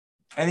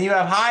 and you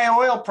have high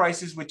oil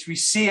prices, which we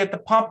see at the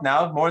pump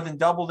now, more than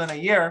doubled in a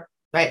year.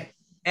 Right.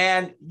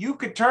 And you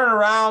could turn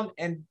around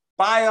and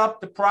buy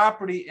up the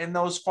property in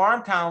those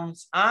farm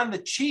towns on the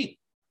cheap.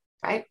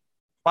 Right.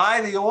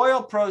 Buy the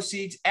oil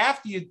proceeds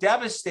after you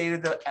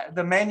devastated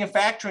the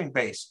manufacturing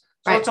base.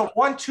 So it's a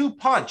 1-2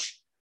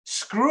 punch.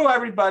 Screw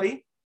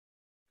everybody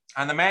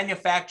on the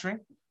manufacturing.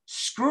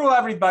 Screw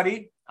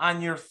everybody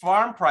on your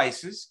farm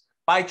prices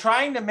by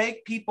trying to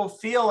make people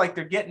feel like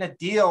they're getting a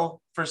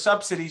deal for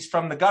subsidies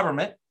from the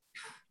government.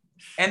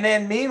 And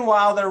then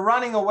meanwhile, they're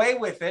running away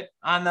with it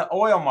on the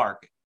oil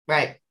market.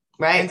 Right.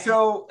 Right. And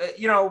so,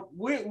 you know,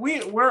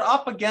 we're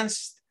up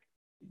against,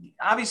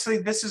 obviously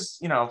this is,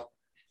 you know,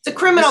 it's a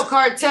criminal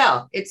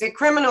cartel. It's a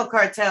criminal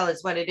cartel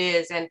is what it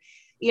is. And,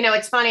 you know,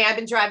 it's funny. I've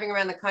been driving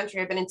around the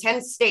country. I've been in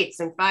 10 states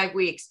in 5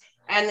 weeks.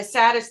 And the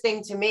saddest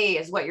thing to me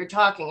is what you're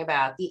talking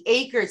about, the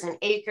acres and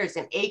acres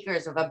and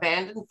acres of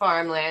abandoned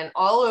farmland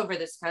all over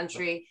this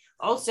country,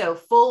 also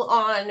full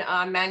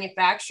on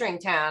manufacturing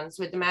towns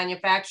with the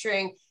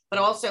manufacturing, but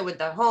also with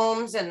the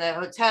homes and the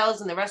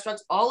hotels and the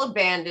restaurants, all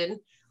abandoned,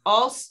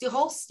 whole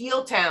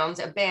steel towns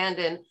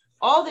abandoned,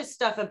 all this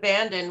stuff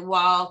abandoned.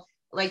 While,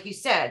 like you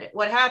said,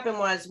 what happened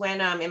was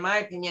when, in my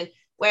opinion,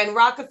 when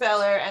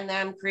Rockefeller and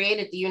them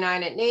created the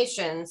United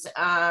Nations,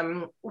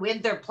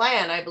 with their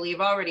plan, I believe,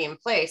 already in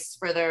place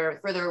for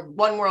their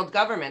one world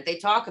government. They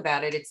talk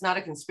about it. It's not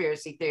a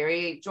conspiracy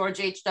theory. George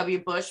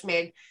H.W. Bush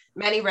made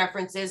many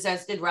references,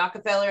 as did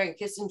Rockefeller and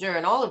Kissinger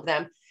and all of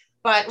them.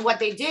 But what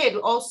they did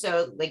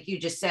also, like you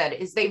just said,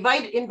 is they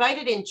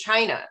invited in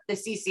China, the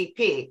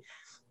CCP.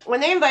 When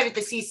they invited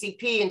the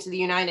CCP into the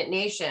United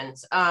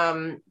Nations,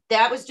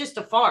 that was just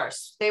a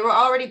farce. They were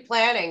already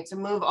planning to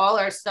move all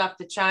our stuff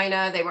to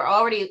China. They were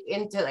already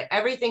into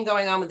everything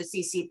going on with the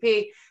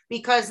CCP,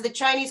 because the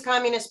Chinese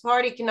Communist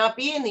Party cannot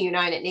be in the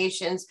United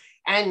Nations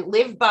and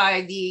live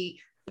by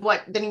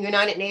what the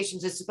United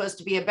Nations is supposed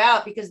to be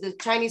about, because the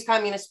Chinese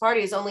Communist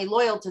Party is only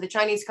loyal to the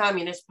Chinese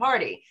Communist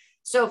Party.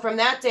 So from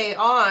that day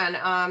on,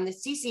 the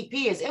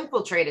CCP has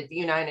infiltrated the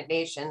United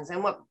Nations.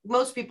 And what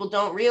most people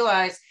don't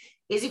realize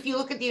is, if you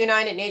look at the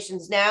United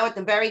Nations now, at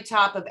the very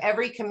top of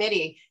every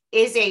committee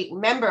is a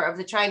member of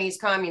the Chinese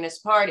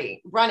Communist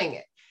Party running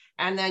it.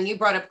 And then you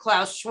brought up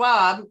Klaus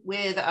Schwab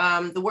with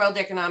the World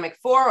Economic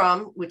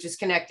Forum, which is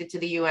connected to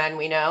the UN,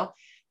 we know.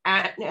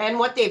 And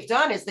what they've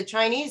done is the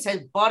Chinese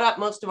has bought up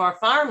most of our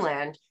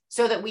farmland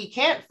so that we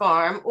can't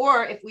farm,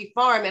 or if we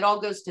farm, it all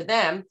goes to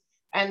them.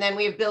 And then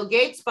we have Bill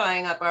Gates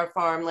buying up our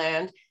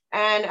farmland.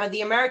 And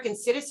the American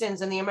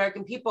citizens and the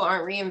American people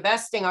aren't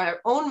reinvesting our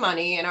own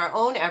money and our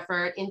own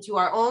effort into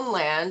our own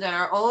land and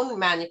our own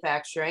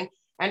manufacturing.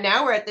 And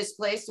now we're at this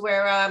place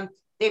where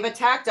they've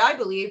attacked, I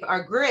believe,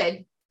 our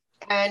grid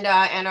and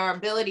our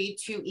ability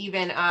to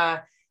even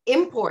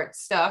import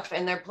stuff.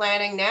 And they're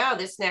planning now,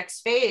 this next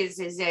phase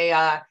is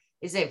a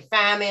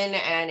famine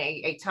and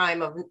a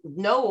time of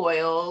no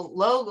oil,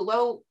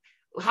 low,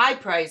 high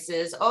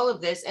prices, all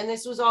of this. And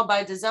this was all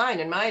by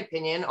design, in my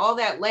opinion. All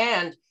that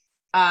land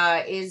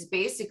has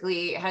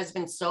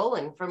been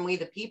stolen from we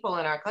the people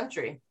in our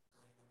country.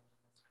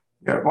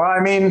 Yeah, well, I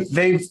mean,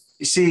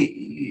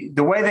 the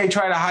way they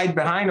try to hide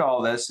behind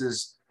all this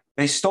is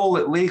they stole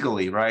it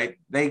legally, right?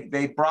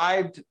 They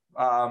bribed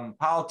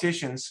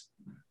politicians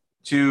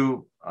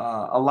to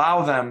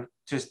allow them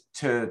to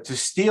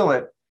steal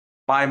it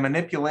by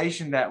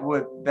manipulation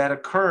that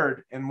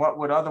occurred in what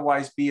would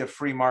otherwise be a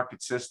free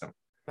market system.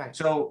 Right.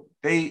 So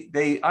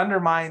they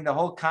undermine the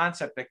whole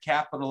concept that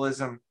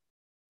capitalism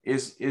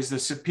is the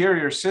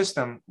superior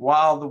system,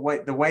 while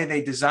the way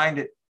they designed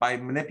it by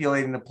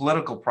manipulating the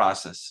political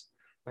process.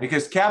 Right.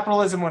 Because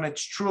capitalism, when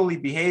it's truly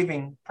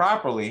behaving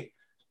properly,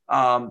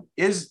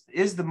 is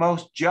the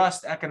most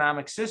just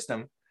economic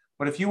system.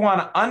 But if you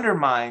want to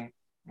undermine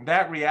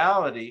that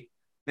reality,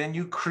 then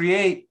you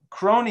create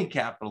crony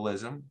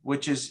capitalism,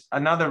 which is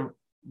another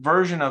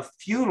version of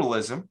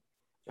feudalism.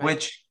 Right.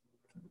 Which,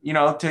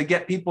 to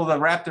get people to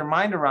wrap their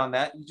mind around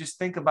that, you just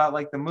think about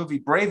like the movie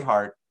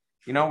Braveheart,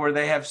 where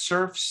they have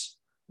serfs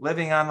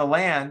living on the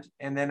land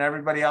and then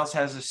everybody else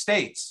has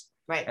estates.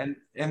 Right.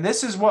 And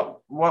this is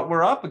what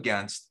we're up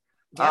against.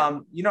 Yeah.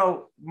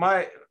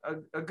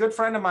 A good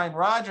friend of mine,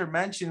 Roger,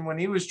 mentioned when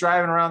he was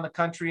driving around the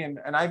country, and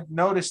I've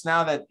noticed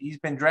now that he's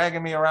been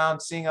dragging me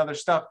around seeing other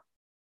stuff,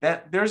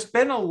 that there's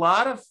been a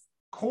lot of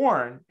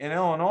corn in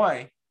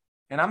Illinois.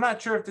 And I'm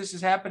not sure if this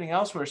is happening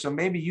elsewhere. So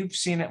maybe you've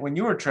seen it when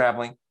you were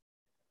traveling,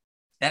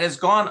 that has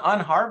gone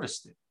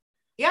unharvested.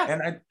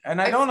 Yeah.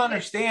 And I don't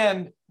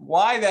understand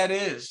why that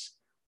is.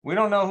 We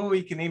don't know who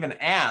we can even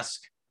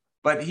ask,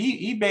 but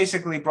he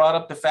basically brought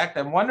up the fact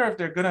that I wonder if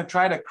they're going to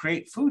try to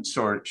create food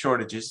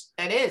shortages.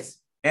 It is.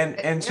 And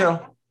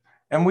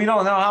we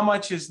don't know how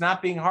much is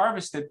not being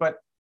harvested, but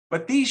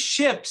these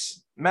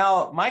ships,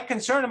 Mel, my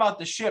concern about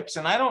the ships,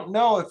 and I don't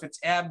know if it's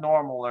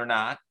abnormal or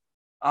not,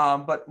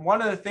 but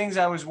one of the things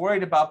I was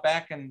worried about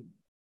back in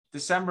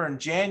December and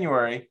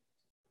January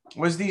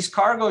was these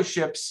cargo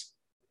ships,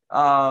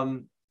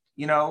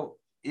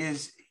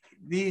 is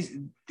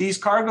these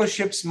cargo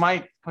ships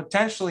might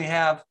potentially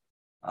have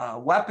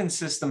weapon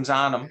systems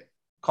on them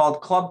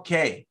called Club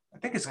K. I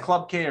think it's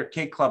Club K or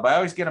K Club. I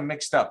always get them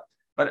mixed up.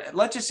 But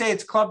let's just say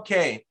it's Club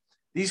K.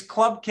 These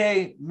Club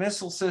K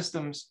missile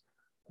systems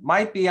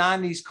might be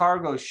on these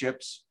cargo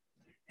ships.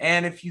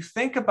 And if you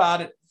think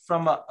about it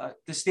from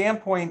the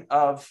standpoint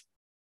of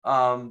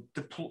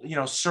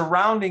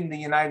surrounding the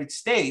United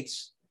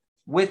States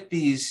with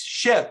these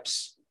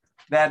ships,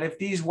 that if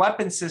these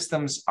weapon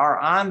systems are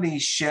on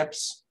these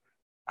ships,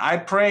 I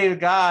pray to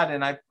God,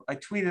 and I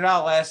tweeted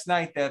out last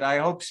night that I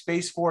hope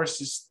Space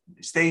Force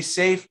stays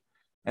safe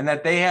and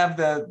that they have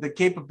the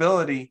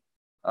capability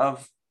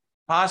of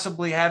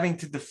possibly having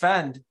to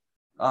defend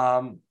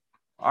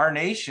our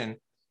nation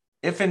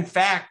if in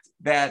fact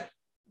that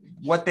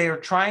what they are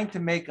trying to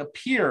make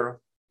appear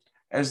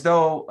as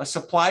though a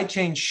supply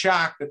chain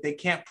shock that they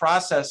can't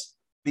process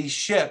these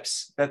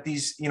ships that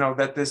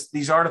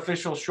these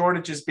artificial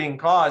shortages being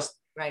caused,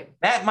 right,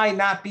 that might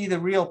not be the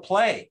real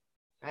play.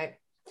 right.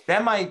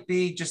 That might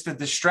be just a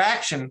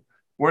distraction,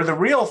 where the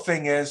real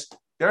thing is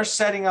they're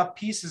setting up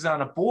pieces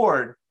on a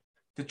board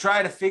to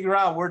try to figure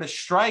out where to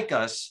strike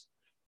us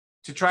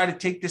to try to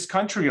take this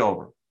country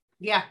over.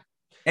 Yeah.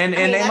 And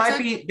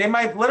they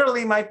might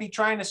literally be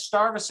trying to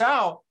starve us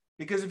out,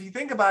 because if you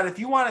think about it, if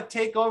you want to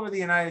take over the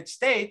United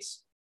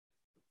States,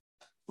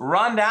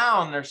 run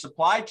down their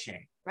supply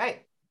chain,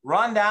 right,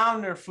 run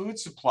down their food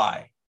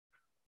supply,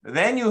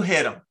 then you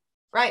hit them,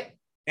 right,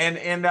 and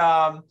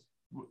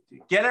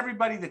get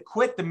everybody to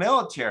quit the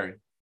military,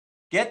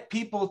 get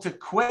people to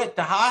quit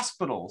the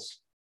hospitals,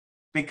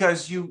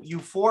 because you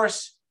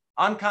force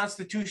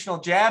unconstitutional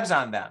jabs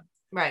on them.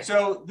 right.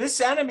 So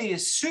this enemy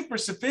is super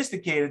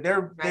sophisticated.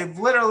 They're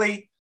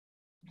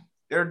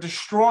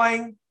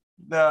destroying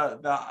the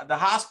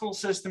hospital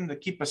system to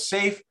keep us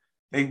safe.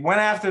 They went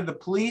after the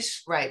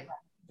police. Right.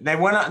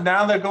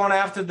 Now they're going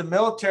after the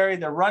military.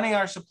 They're running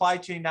our supply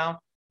chain down.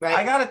 Right.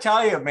 I got to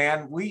tell you,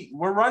 man,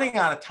 we're running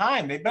out of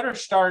time. They better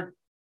start.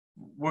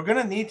 We're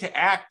going to need to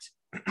act.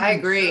 I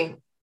agree.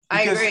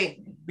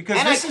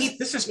 Because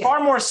this is far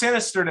more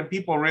sinister than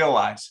people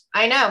realize.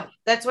 I know.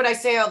 That's what I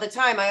say all the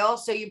time.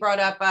 You brought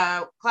up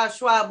Klaus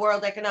Schwab,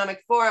 World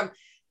Economic Forum.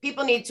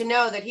 People need to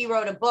know that he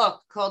wrote a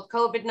book called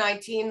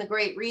COVID-19, The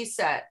Great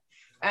Reset.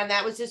 And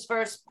that was his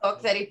first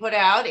book that he put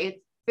out.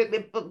 It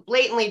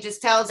blatantly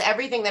just tells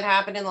everything that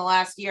happened in the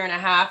last year and a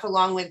half,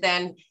 along with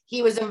then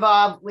he was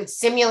involved with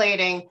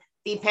simulating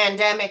the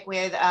pandemic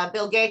with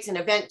Bill Gates and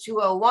Event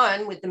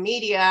 201 with the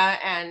media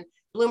and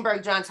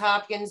Bloomberg, Johns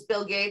Hopkins,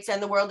 Bill Gates,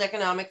 and the World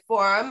Economic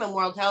Forum and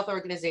World Health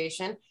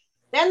Organization.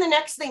 Then the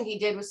next thing he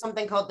did was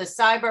something called the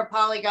Cyber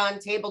Polygon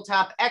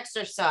Tabletop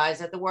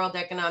Exercise at the World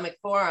Economic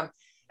Forum.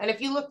 And if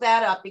you look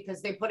that up,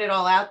 because they put it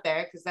all out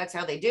there, because that's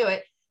how they do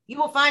it, you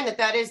will find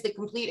that is the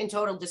complete and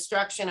total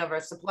destruction of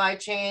our supply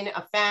chain,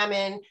 a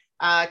famine,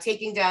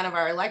 taking down of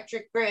our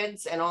electric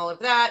grids and all of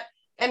that.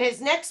 And his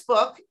next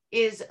book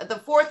is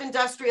The Fourth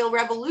Industrial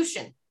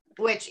Revolution,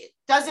 which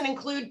doesn't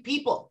include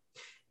people.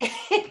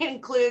 It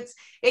includes,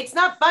 it's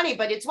not funny,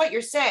 but it's what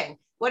you're saying.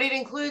 What it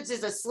includes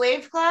is a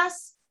slave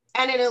class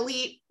and an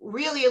elite,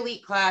 really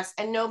elite class,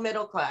 and no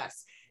middle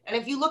class. And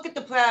if you look at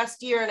the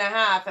past year and a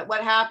half at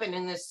what happened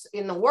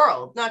in the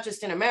world, not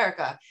just in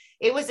America,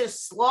 it was a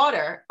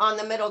slaughter on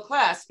the middle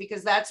class,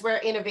 because that's where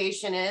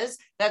innovation is.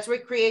 That's where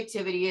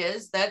creativity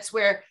is. That's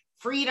where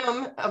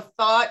freedom of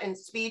thought and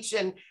speech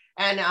and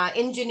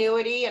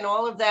ingenuity and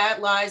all of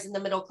that lies in the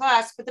middle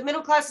class. But the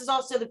middle class is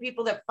also the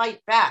people that fight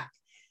back.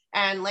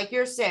 And like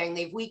you're saying,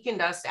 they've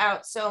weakened us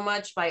out so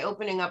much by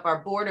opening up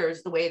our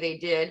borders the way they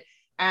did.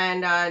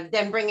 And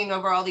then bringing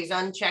over all these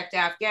unchecked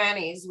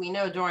Afghanis. We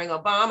know during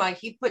Obama,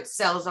 he put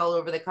cells all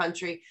over the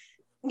country.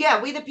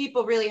 Yeah, we the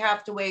people really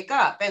have to wake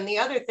up. And the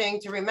other thing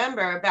to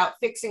remember about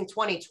fixing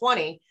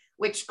 2020,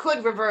 which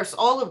could reverse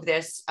all of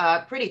this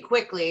pretty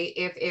quickly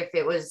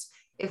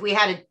if we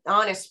had an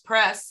honest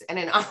press and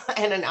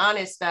an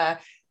honest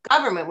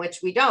government, which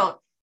we don't,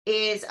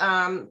 is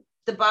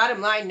the bottom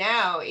line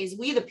now is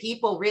we the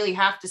people really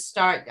have to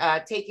start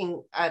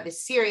taking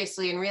this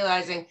seriously and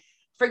realizing,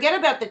 forget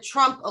about the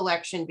Trump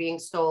election being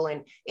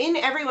stolen. In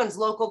everyone's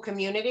local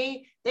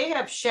community, they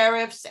have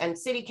sheriffs and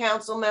city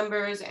council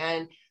members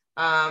and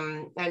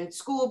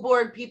school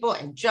board people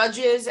and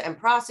judges and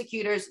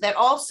prosecutors that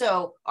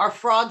also are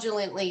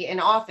fraudulently in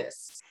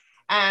office.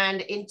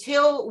 And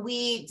until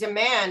we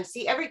demand,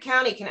 every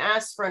county can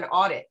ask for an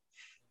audit,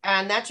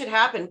 and that should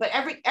happen. But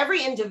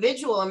every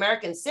individual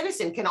American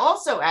citizen can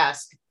also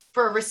ask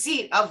for a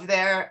receipt of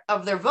their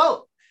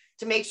vote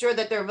to make sure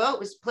that their vote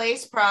was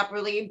placed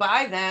properly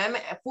by them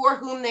for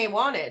whom they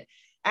wanted.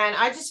 And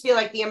I just feel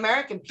like the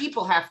American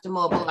people have to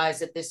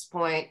mobilize at this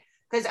point,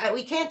 because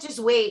we can't just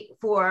wait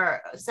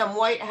for some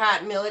white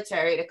hat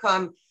military to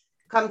come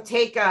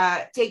take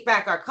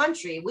back our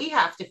country. We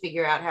have to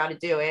figure out how to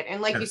do it. And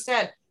like you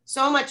said,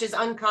 so much is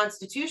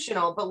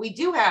unconstitutional, but we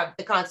do have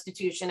the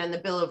Constitution and the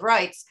Bill of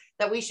Rights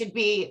that we should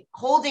be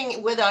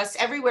holding with us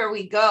everywhere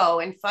we go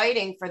and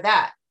fighting for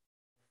that.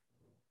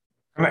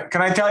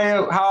 Can I tell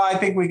you how I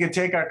think we could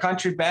take our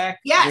country back?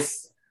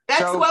 Yes,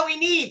 that's what we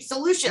need,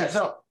 solutions.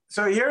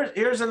 So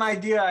here's an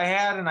idea I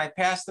had, and I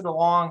passed it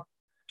along.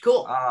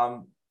 Cool.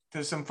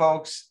 To some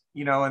folks,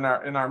 in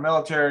our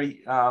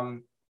military.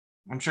 I'm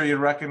sure you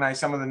recognize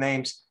some of the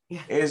names.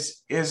 Yeah.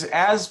 Is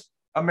as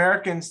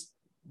Americans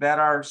that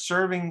are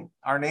serving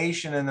our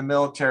nation in the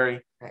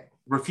military, right,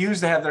 refuse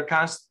to have their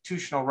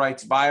constitutional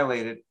rights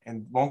violated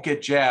and won't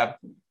get jabbed.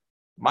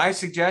 My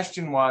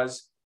suggestion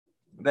was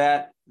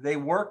that they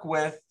work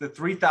with the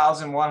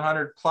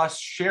 3,100 plus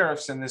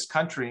sheriffs in this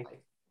country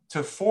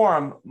to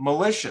form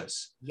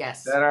militias,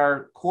 yes, that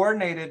are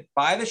coordinated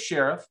by the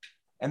sheriff,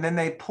 and then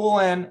they pull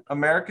in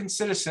American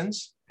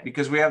citizens,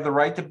 because we have the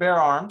right to bear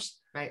arms,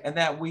 right, and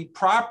that we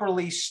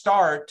properly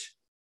start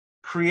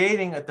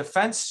creating a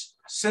defense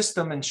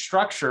system and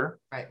structure,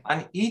 right,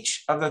 on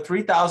each of the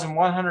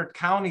 3,100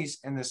 counties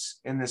in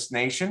this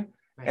nation,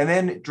 right, and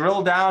then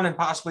drill down and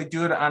possibly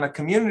do it on a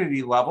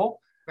community level,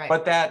 right.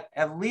 but that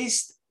at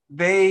least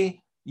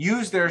they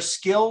use their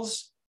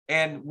skills,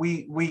 and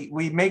we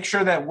make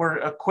sure that we're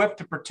equipped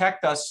to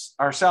protect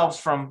ourselves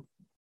from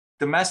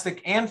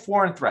domestic and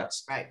foreign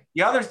threats. Right.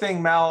 The other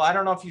thing, Mel, I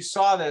don't know if you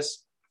saw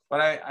this, but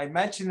I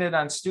mentioned it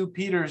on Stu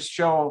Peters'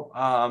 show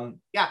on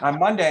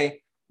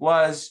Monday,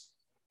 was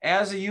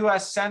as a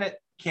U.S. Senate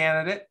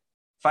candidate,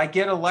 if I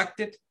get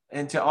elected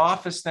into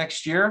office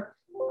next year,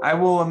 I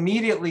will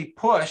immediately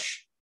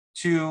push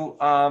to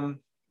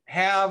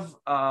have,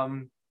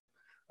 hold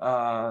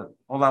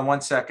on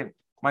one second.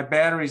 My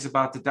battery's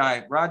about to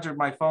die. Roger,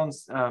 my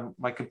phone's,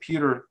 my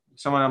computer,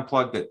 someone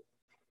unplugged it.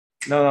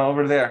 No,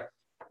 over there.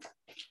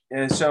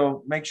 And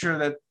so make sure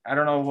that, I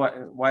don't know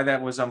why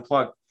that was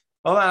unplugged.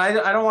 Hold on,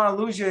 I don't want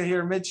to lose you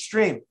here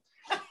midstream.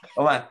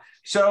 Hold on.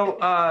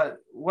 So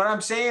what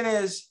I'm saying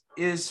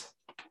is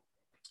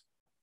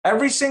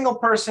every single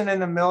person in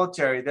the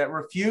military that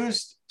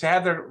refused to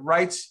have their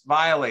rights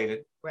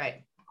violated,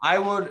 right, I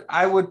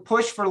would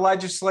push for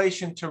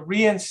legislation to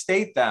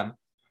reinstate them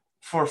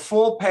for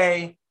full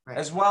pay, right,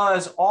 as well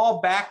as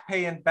all back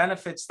pay and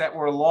benefits that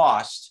were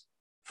lost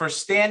for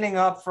standing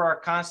up for our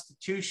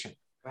Constitution.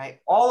 Right.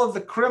 All of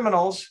the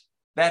criminals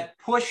that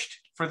pushed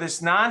for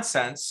this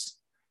nonsense,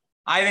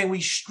 I think we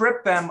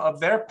strip them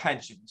of their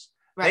pensions.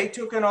 Right. They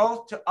took an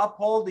oath to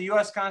uphold the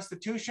U.S.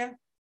 Constitution.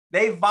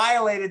 They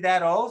violated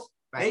that oath.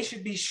 Right. They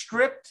should be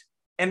stripped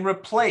and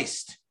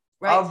replaced,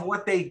 right, of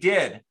what they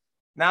did.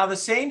 Now, the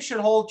same should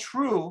hold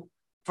true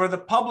for the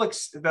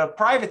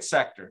private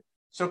sector.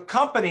 So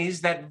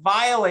companies that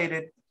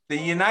violated the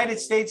United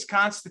States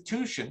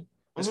Constitution,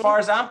 as far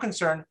as I'm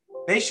concerned,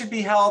 they should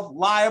be held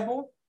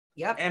liable.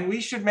 Yep. And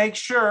we should make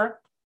sure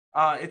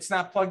it's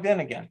not plugged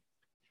in again.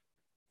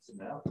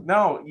 No,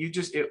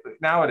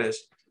 now it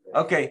is.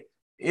 Okay.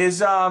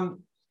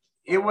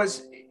 It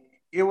was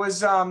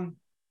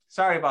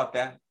sorry about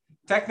that.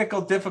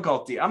 Technical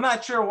difficulty. I'm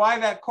not sure why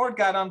that cord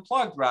got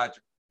unplugged,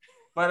 Roger,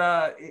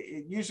 but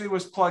it usually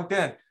was plugged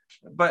in.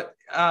 But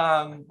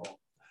my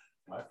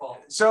fault.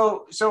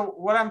 So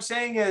what I'm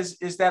saying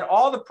is that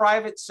all the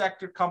private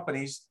sector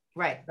companies,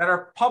 right, that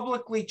are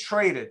publicly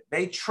traded,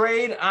 they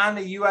trade on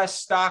the U.S.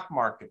 stock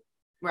market.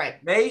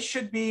 Right. They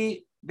should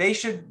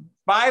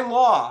by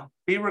law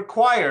be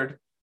required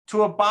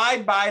to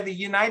abide by the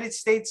United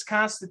States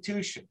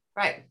Constitution.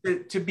 Right.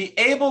 To be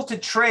able to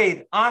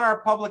trade on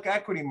our public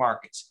equity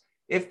markets.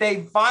 If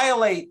they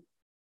violate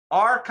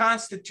our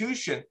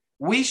Constitution,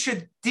 we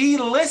should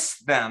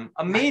delist them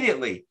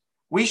immediately. Right.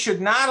 We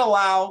should not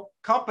allow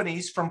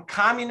companies from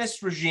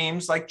communist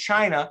regimes like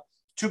China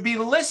to be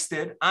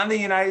listed on the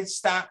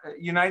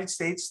United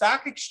States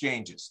stock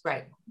exchanges.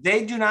 Right.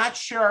 They do not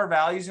share our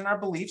values and our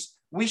beliefs.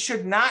 We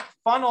should not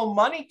funnel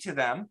money to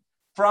them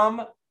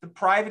from the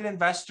private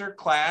investor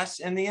class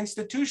and the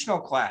institutional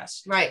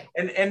class. Right.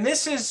 And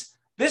this is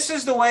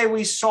the way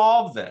we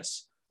solve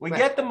this. We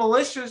get the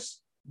militias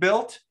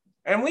built,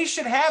 and we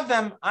should have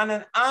them on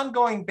an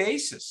ongoing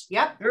basis.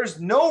 Yep.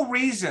 There's no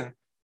reason.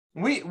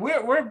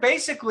 We're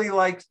basically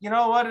like, you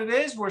know what it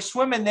is? We're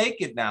swimming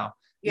naked now.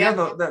 Yeah. You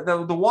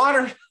know, the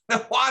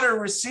water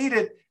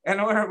receded,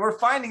 and we're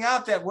finding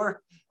out that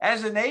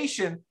as a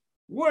nation,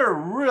 we're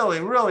really,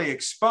 really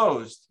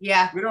exposed.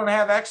 Yeah. We don't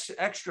have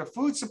extra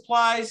food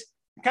supplies.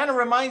 It kind of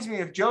reminds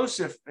me of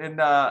Joseph in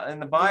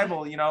the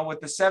Bible, you know,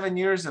 with the 7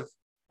 years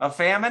of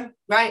famine.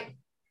 Right.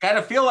 Kind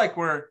of feel like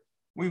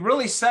we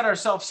really set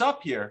ourselves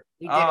up here.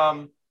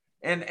 And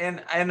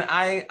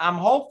I'm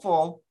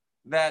hopeful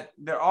that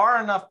there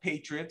are enough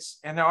patriots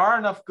and there are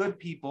enough good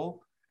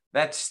people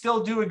that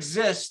still do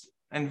exist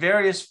in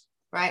various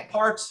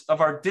parts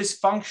of our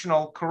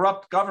dysfunctional,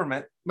 corrupt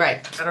government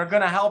that are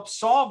going to help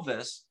solve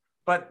this.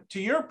 But to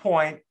your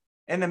point,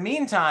 in the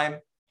meantime,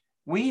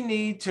 we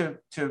need to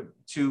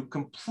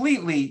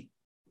completely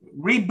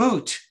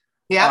reboot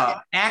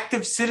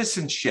active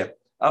citizenship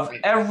of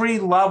every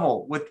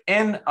level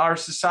within our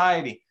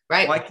society.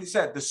 Right. Like you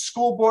said, the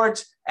school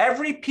boards,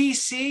 every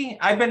PC,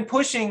 I've been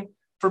pushing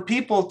for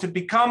people to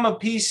become a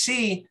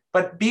PC,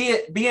 but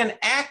be an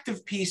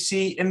active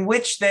PC in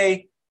which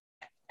they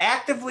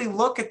actively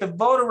look at the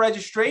voter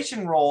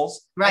registration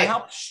rolls and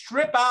help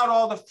strip out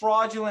all the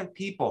fraudulent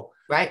people.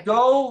 Right.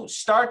 Go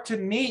start to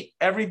meet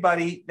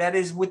everybody that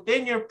is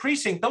within your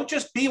precinct. Don't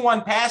just be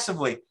one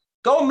passively.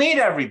 Go meet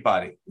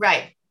everybody.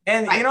 Right.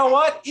 And you know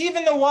what?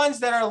 Even the ones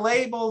that are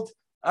labeled,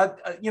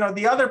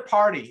 the other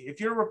party, if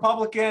you're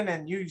Republican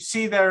and you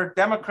see they're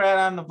Democrat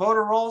on the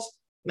voter rolls,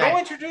 go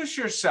introduce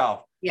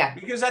yourself. Yeah.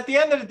 Because at the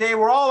end of the day,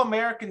 we're all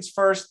Americans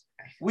first.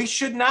 We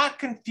should not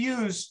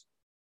confuse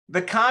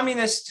the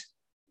communist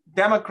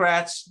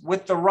Democrats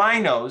with the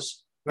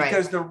rhinos,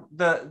 because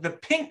the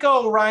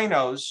pinko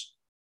rhinos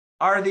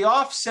are the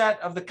offset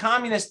of the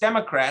communist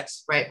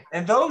Democrats. Right.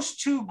 And those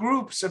two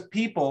groups of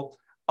people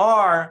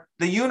are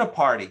the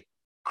uniparty.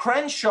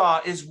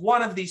 Crenshaw is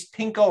one of these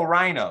pinko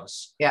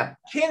rhinos. Yeah.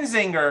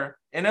 Kinzinger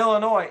in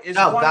Illinois is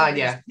one of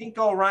these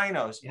pinko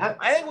rhinos. Yep.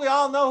 I think we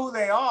all know who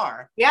they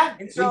are. Yeah.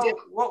 And so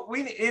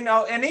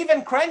and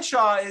even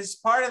Crenshaw is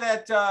part of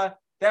that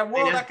that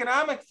World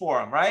Economic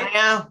Forum, right? I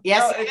know.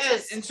 Yes, it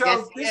is. And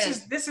so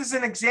yes, this is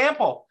an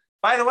example.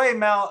 By the way,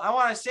 Mel, I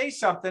want to say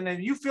something,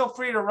 and you feel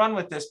free to run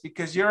with this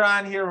because you're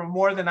on here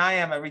more than I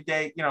am every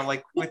day, you know,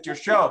 like with your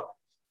show.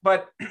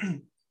 But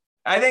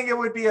I think it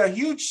would be a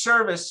huge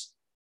service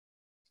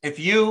if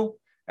you,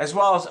 as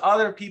well as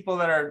other people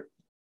that are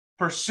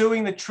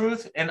pursuing the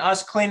truth and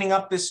us cleaning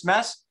up this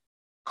mess,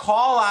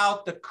 call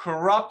out the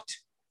corrupt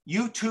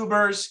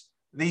YouTubers,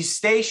 these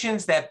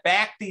stations that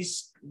back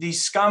these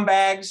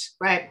scumbags,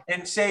 right?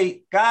 And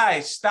say,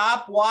 guys,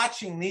 stop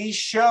watching these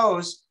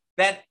shows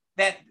that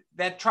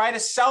try to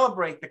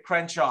celebrate the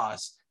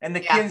Crenshaws and the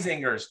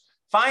Kinzingers.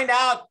 Find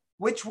out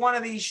which one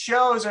of these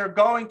shows are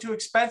going to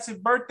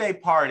expensive birthday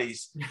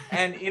parties.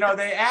 And, you know,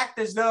 they act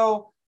as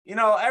though, you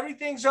know,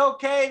 everything's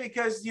okay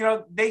because, you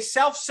know, they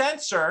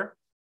self-censor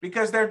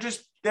because they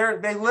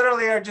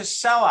literally are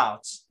just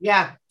sellouts.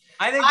 Yeah.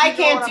 I think I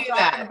can't do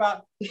that.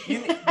 About.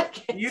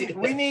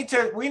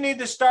 We need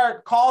to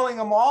start calling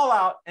them all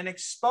out and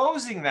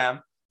exposing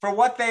them for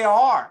what they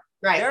are.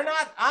 Right. They're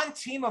not on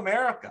Team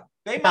America.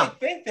 They might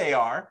think they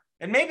are,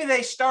 and maybe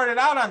they started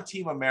out on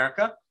Team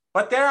America,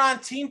 but they're on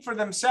team for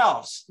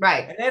themselves.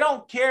 Right. And they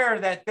don't care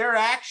that their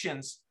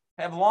actions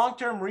have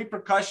long-term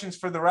repercussions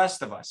for the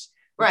rest of us.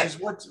 Which is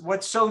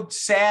what's so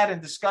sad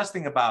and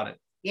disgusting about it.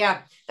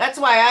 Yeah, that's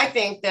why I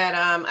think that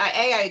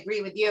I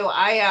agree with you.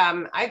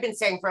 I've been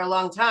saying for a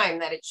long time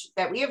that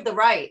that we have the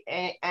right,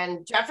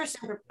 and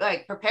Jefferson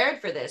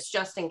prepared for this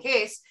just in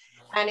case.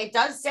 And it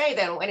does say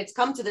that when it's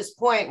come to this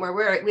point where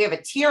we have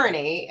a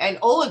tyranny and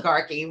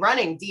oligarchy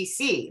running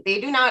DC,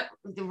 they do not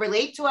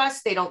relate to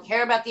us. They don't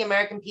care about the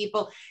American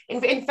people.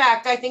 In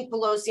fact, I think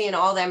Pelosi and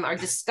all them are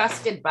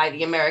disgusted by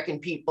the American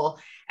people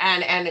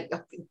and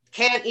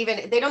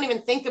they don't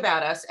even think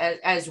about us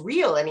as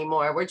real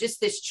anymore. We're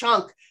just this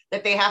chunk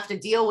that they have to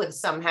deal with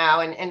somehow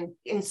and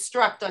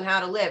instruct on how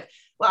to live.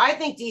 Well, I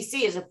think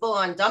DC is a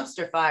full-on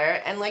dumpster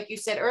fire. And like you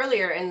said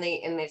earlier in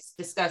this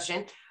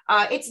discussion,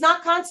 it's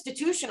not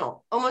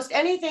constitutional. Almost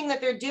anything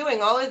that they're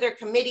doing, all of their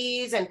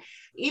committees, and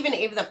even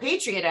the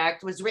Patriot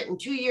Act was written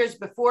 2 years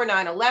before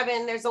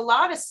 9/11. There's a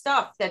lot of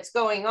stuff that's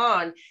going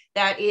on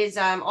that is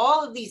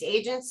all of these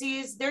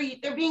agencies,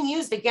 they're being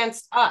used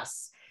against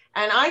us.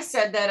 And I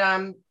said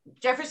that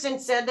Jefferson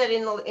said that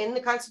in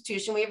the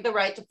Constitution, we have the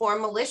right to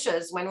form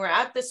militias when we're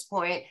at this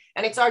point,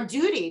 and it's our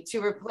duty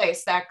to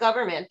replace that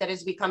government that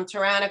has become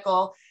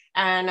tyrannical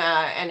and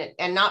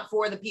not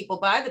for the people,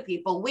 by the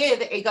people,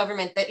 with a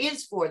government that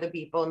is for the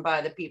people and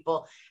by the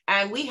people.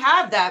 And we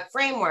have that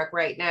framework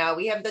right now.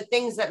 We have the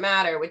things that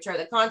matter, which are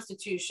the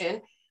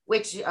Constitution,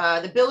 which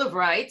the Bill of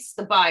Rights,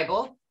 the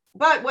Bible.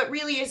 But what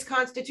really is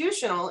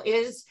constitutional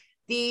is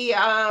the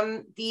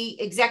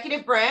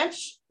executive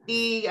branch,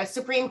 the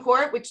Supreme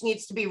Court, which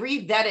needs to be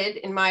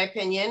re-vetted, in my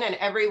opinion, and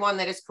everyone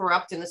that is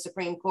corrupt in the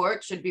Supreme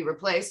Court should be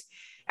replaced.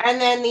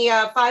 And then the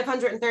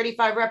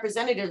 535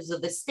 representatives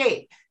of the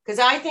state, because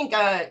I think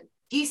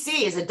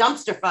DC is a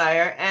dumpster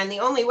fire. And the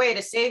only way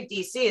to save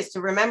DC is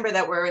to remember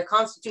that we're a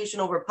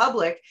constitutional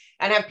republic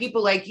and have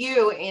people like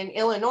you in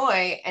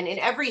Illinois and in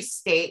every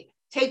state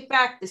take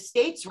back the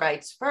states'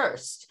 rights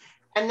first,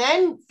 and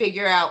then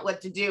figure out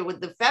what to do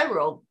with the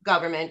federal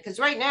government. Because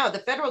right now, the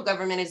federal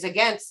government is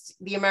against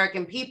the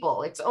American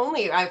people. It's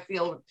only, I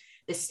feel,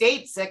 the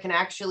states that can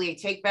actually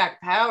take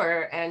back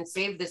power and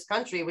save this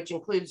country, which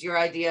includes your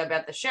idea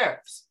about the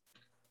sheriffs.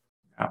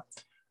 Yeah.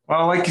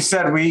 Well, like you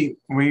said, we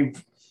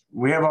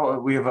have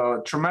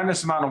a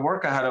tremendous amount of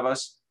work ahead of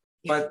us.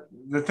 But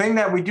the thing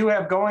that we do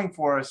have going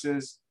for us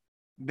is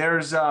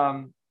there's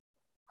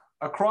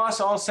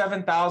across all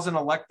 7,000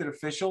 elected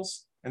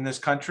officials in this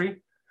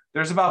country,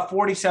 there's about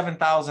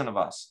 47,000 of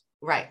us.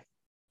 Right.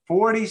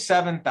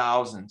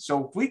 47,000.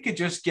 So if we could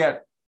just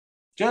get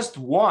just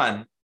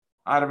one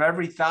out of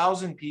every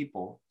 1,000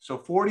 people, so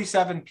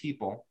 47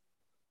 people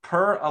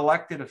per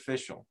elected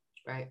official,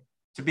 right,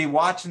 to be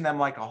watching them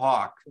like a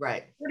hawk.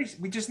 Right.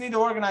 We just need to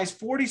organize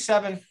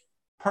 47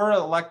 per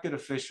elected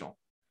official.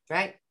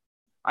 Right.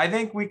 I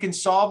think we can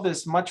solve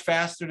this much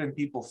faster than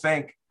people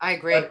think. I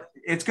agree. But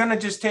it's going to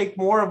just take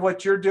more of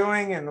what you're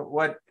doing and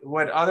what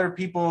other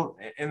people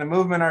in the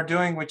movement are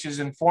doing, which is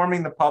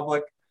informing the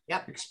public,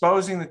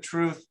 exposing the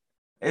truth.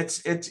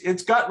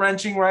 It's gut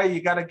wrenching, right?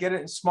 You got to get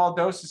it in small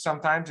doses.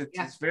 Sometimes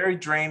it's very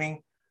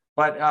draining.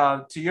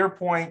 But to your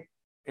point,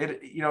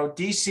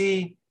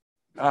 DC,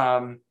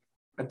 a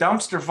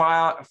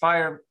dumpster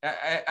fire.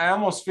 I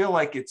almost feel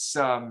like it's.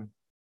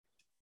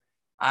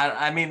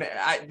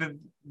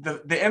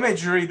 The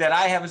imagery that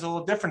I have is a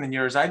little different than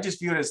yours. I just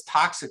view it as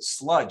toxic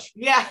sludge.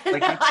 Yeah,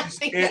 like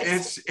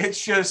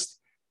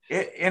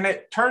and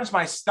it turns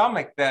my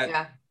stomach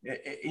that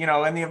in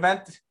the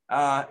event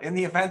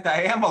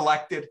I am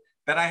elected,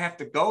 that I have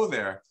to go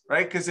there,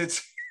 right? Because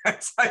it's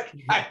like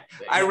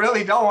I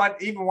really don't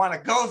even want to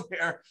go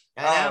there,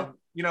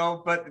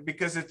 but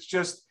because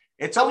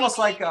it's almost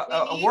like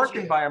a work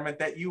environment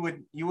that you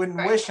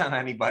wouldn't wish on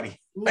anybody.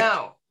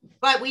 No.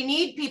 But we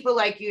need people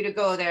like you to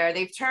go there.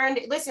 They've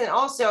turned, listen,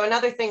 also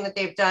another thing that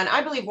they've done,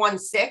 I believe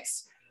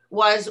 1/6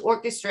 was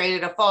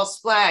orchestrated, a false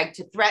flag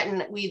to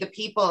threaten we the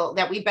people,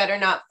 that we better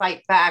not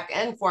fight back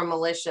and form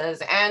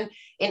militias and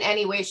in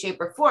any way,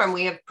 shape, or form.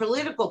 We have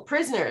political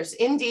prisoners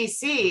in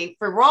DC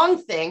for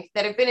wrongthink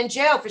that have been in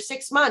jail for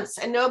 6 months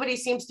and nobody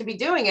seems to be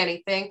doing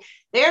anything.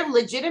 They're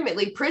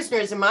legitimately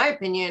prisoners, in my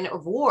opinion,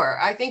 of war.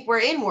 I think we're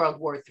in World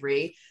War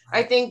III.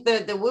 I think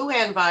the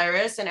Wuhan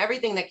virus and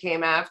everything that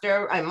came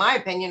after, in my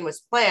opinion, was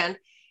planned.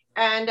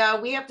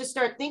 And we have to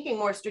start thinking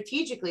more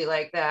strategically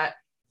like that.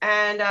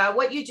 And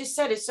what you just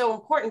said is so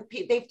important.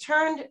 They've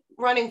turned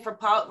running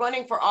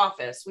for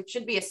office, which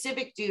should be a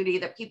civic duty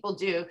that people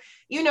do.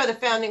 You know, the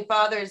founding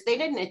fathers, they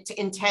didn't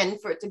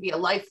intend for it to be a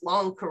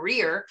lifelong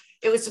career.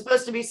 It was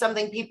supposed to be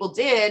something people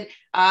did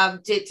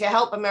to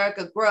help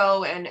America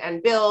grow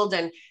and build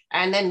and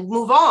then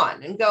move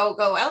on and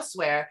go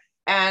elsewhere,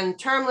 and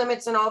term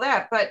limits and all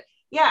that. But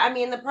yeah, I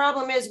mean, the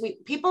problem is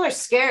people are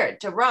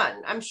scared to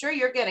run. I'm sure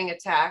you're getting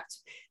attacked.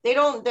 They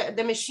don't,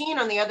 the machine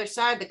on the other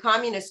side, the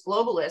communist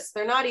globalists,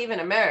 they're not even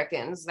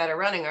Americans that are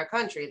running our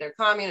country. They're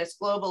communist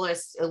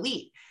globalist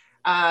elite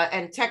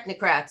and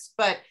technocrats.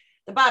 But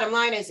the bottom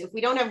line is, if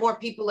we don't have more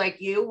people like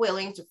you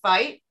willing to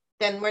fight,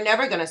 then we're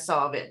never going to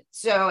solve it.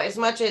 So as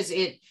much as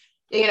it,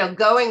 you know,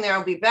 going there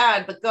will be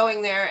bad, but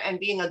going there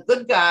and being a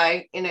good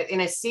guy in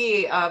a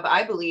sea of,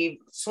 I believe,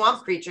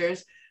 swamp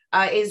creatures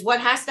is what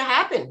has to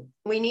happen.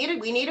 We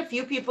need a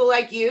few people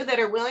like you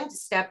that are willing to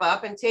step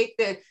up and take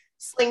the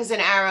slings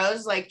and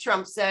arrows, like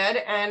Trump said,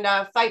 and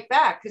fight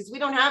back, because we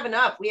don't have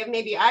enough. We have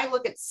I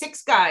look at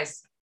 6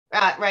 guys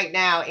right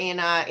now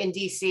in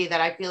DC that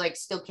I feel like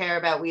still care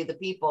about we the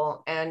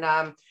people. And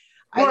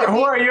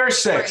who are your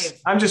 6?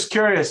 Brave. I'm just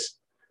curious.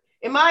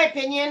 In my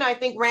opinion, I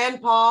think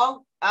Rand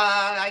Paul.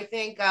 I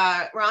think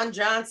Ron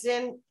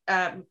Johnson.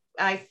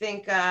 I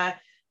think I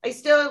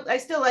still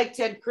like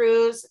Ted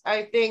Cruz.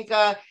 I think,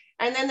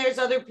 and then there's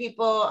other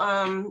people,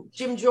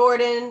 Jim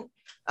Jordan,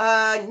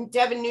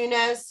 Devin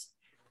Nunes.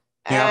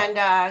 Yeah.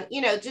 And, you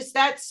know, just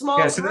that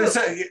small group.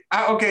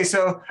 Okay,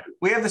 so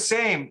we have the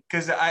same,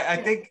 because I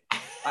think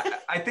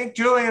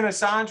Julian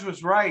Assange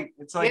was right.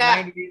 It's like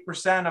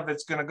 98% of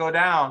it's going to go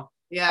down.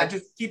 Yeah. I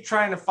just keep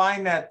trying to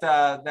find that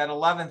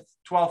 11th,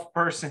 12th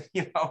person,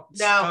 you know.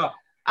 No,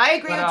 I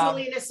agree with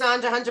Julian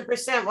Assange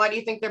 100%. Why do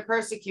you think they're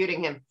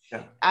persecuting him?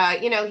 Yeah.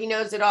 You know, he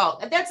knows it all.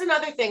 And that's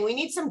another thing. We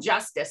need some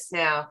justice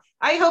now.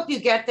 I hope you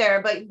get there,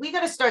 but we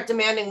got to start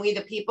demanding, we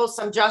the people,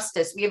 some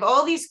justice. We have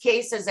all these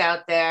cases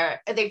out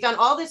there. They've done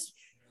all this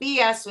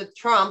BS with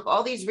Trump,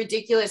 all these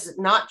ridiculous,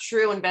 not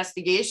true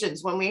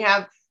investigations when we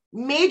have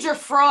major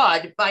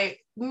fraud by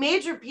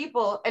major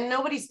people and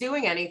nobody's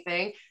doing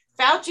anything.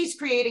 Fauci's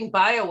creating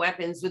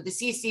bioweapons with the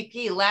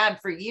CCP lab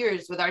for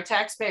years with our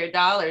taxpayer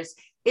dollars.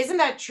 Isn't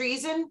that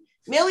treason?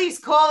 Milley's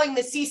calling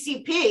the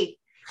CCP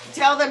to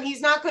tell them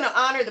he's not going to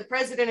honor the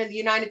president of the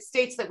United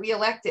States that we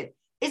elected.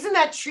 Isn't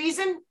that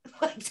treason?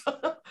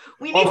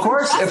 We need of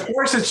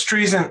course it's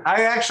treason.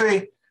 I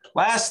actually,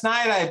 last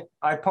night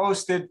I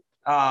posted,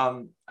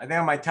 I think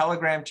on my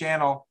Telegram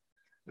channel,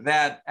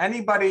 that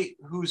anybody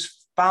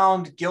who's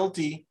found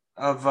guilty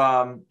of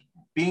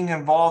being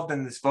involved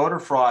in this voter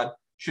fraud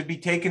should be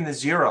taken to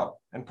 0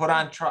 and put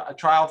on a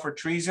trial for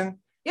treason,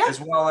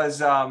 as well as,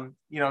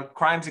 you know,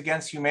 crimes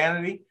against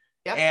humanity.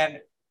 Yep. And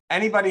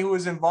anybody who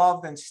was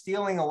involved in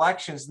stealing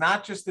elections,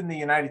 not just in the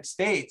United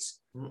States,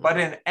 but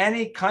in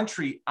any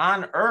country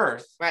on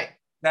earth,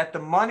 that the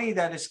money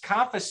that is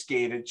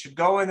confiscated should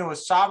go into a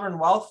sovereign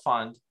wealth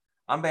fund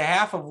on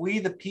behalf of we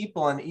the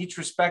people in each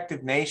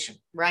respective nation.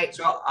 Right.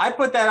 So I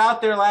put that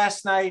out there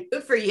last night.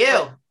 Good for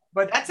you.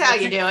 But that's how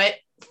you do it.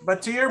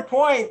 But to your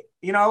point,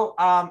 you know,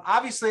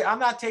 obviously I'm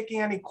not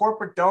taking any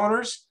corporate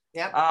donors.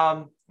 Yep.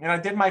 You know, I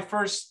did my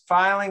first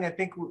filing. I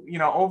think, you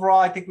know, overall,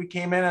 I think we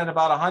came in at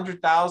about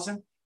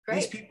 100,000.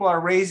 These people are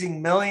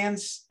raising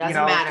millions,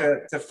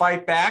 to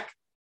fight back.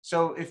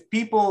 So if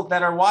people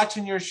that are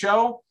watching your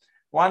show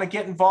want to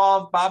get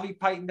involved,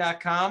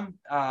 BobbyPiton.com,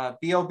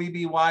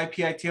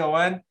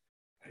 BOBBYPITON,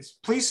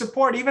 please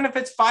support, even if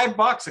it's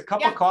 $5, a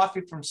cup of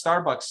coffee from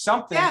Starbucks,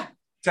 something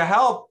to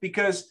help,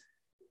 because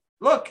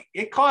look,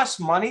 it costs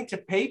money to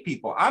pay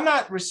people. I'm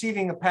not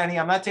receiving a penny.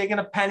 I'm not taking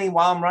a penny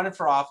while I'm running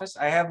for office.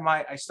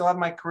 I still have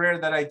my career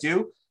that I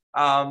do.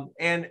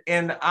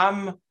 And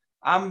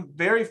I'm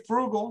very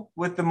frugal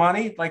with the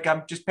money. Like,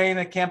 I'm just paying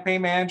a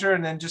campaign manager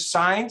and then just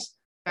signs.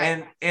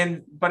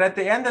 But at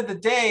the end of the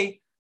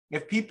day,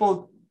 if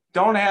people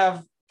don't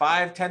have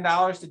 $5,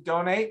 $10 to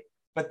donate,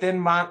 but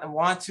then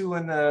want to,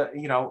 in the,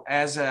 you know,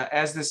 as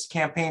this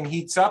campaign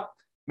heats up,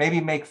 maybe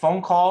make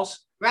phone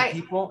calls to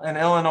people in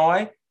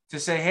Illinois to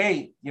say,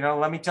 hey, you know,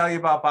 let me tell you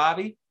about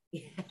Bobby.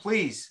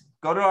 Please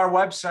go to our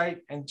website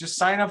and just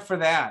sign up for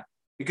that,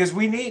 because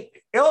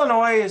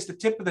Illinois is the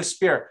tip of the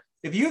spear.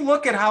 If you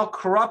look at how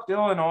corrupt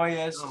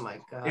Illinois is, oh my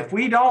God. If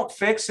we don't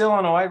fix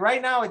Illinois,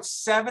 right now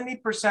it's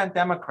 70%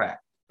 Democrat,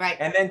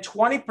 and then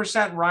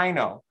 20%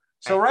 Rhino.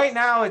 So right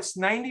now it's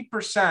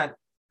 90%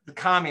 the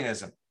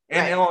communism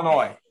in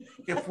Illinois.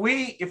 If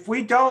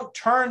we don't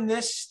turn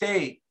this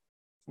state,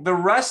 the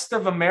rest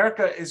of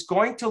America is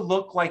going to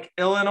look like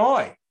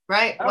Illinois.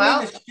 Right. I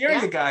don't mean to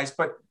scare you guys,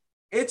 but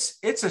it's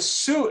a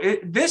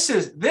this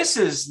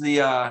is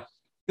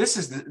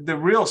the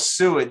real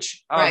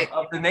sewage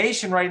of the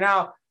nation right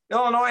now.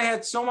 Illinois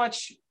had so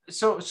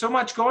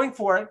much going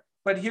for it,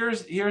 but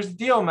here's the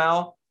deal,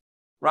 Mel.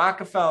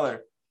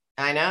 Rockefeller,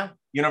 I know.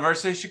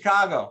 University of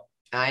Chicago,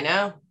 I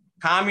know.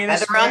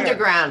 Communist Feather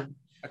Underground,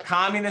 a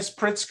communist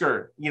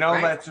Pritzker,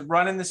 that's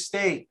running the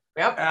state.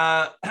 Yep.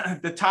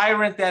 The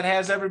tyrant that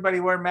has everybody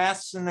wear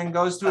masks and then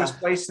goes to his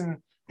place in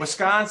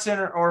Wisconsin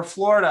or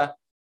Florida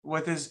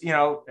with his,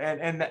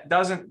 and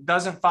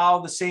doesn't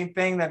follow the same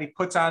thing that he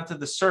puts onto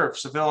the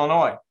serfs of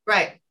Illinois.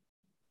 Right.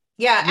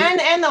 Yeah,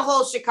 and the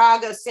whole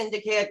Chicago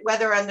syndicate,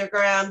 Weather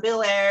Underground,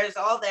 Bill Ayers,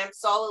 all them,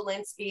 Saul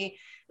Alinsky,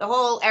 the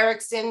whole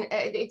Erickson,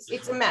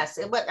 it's a mess.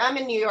 But I'm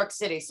in New York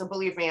City, so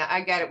believe me,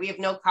 I get it. We have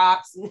no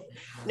cops,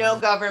 no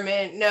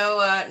government, no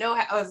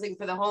housing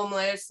for the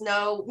homeless,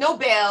 no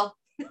bail.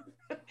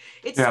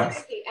 It's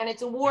nasty, and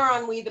it's a war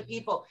on we the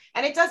people.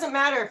 And it doesn't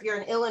matter if you're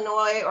in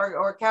Illinois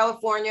or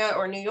California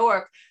or New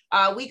York.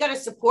 We got to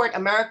support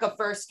America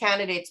First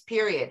candidates,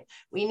 period.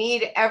 We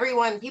need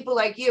everyone, people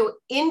like you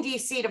in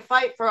DC to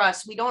fight for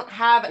us. We don't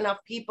have enough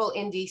people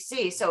in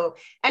DC. So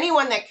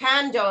anyone that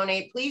can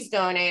donate, please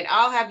donate.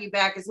 I'll have you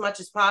back as much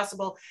as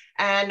possible.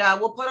 And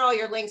we'll put all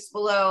your links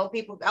below.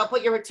 I'll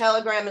put your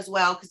Telegram as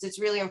well, because it's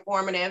really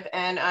informative.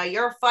 And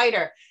you're a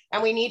fighter,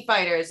 and we need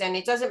fighters. And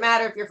it doesn't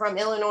matter if you're from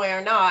Illinois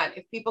or not.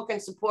 If people can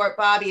support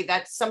Bobby,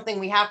 that's something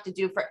we have to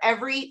do for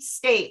every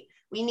state.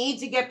 We need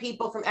to get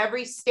people from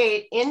every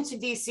state into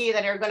DC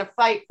that are going to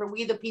fight for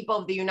we the people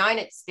of the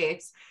United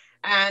States.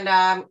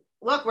 And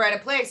look, we're at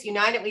a place,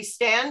 united we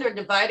stand, or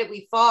divided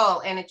we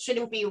fall. And it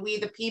shouldn't be we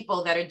the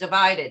people that are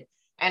divided.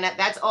 And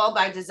that's all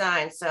by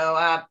design.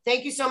 So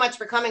thank you so much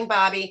for coming,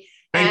 Bobby.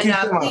 Thank you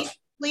so much.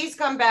 Please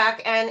come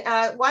back.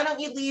 And why don't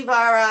you leave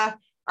our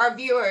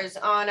viewers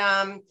on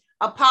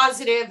a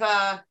positive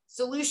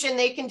solution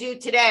they can do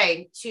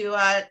today to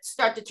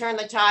start to turn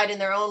the tide in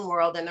their own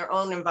world and their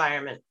own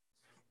environment.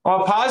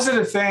 Well, a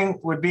positive thing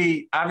would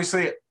be,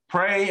 obviously,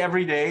 pray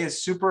every day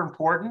is super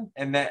important.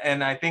 And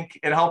I think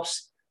it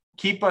helps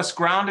keep us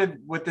grounded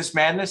with this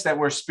madness that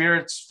we're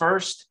spirits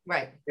first,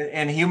 right,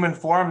 in human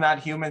form, not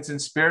humans in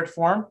spirit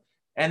form.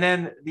 And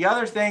then the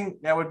other thing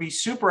that would be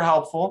super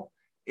helpful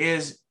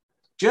is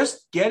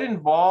just get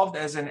involved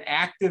as an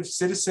active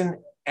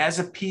citizen as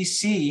a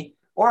PC,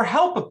 or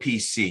help a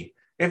PC.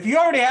 If you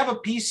already have a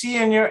PC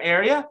in your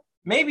area,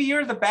 maybe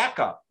you're the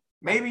backup.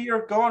 Maybe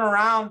you're going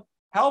around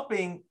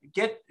helping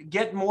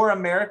get more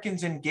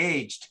Americans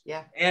engaged,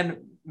 and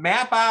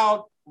map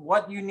out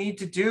what you need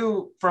to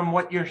do from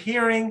what you're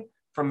hearing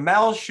from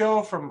Mel's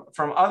show, from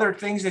other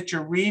things that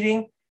you're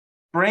reading.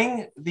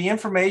 Bring the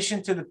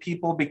information to the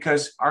people,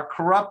 because our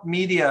corrupt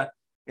media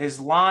is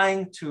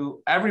lying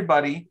to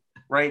everybody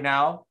right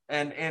now.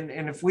 And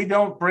if we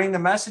don't bring the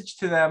message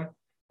to them,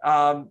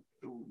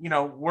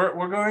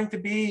 we're going to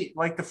be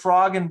like the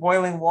frog in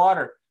boiling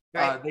water.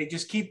 Right. They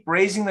just keep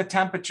raising the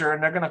temperature,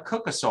 and they're going to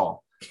cook us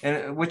all.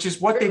 And which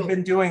is what they've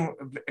been doing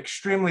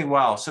extremely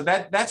well. So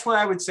that's what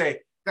I would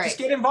say. Great. Just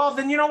get involved,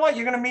 and you know what?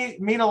 You're going to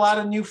meet a lot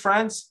of new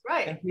friends,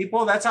 and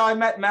people. That's how I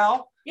met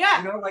Mel.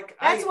 Yeah,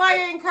 that's why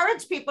I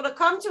encourage people to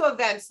come to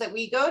events that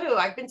we go to.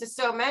 I've been to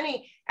so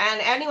many,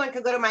 and anyone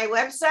can go to my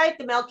website,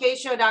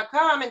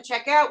 themelkshow.com, and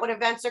check out what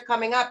events are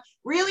coming up.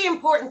 Really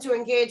important to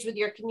engage with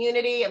your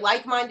community,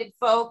 like-minded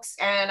folks,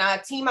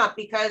 and team up,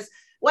 because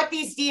what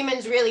these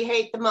demons really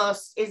hate the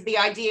most is the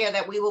idea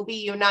that we will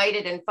be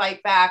united and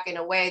fight back in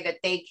a way that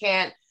they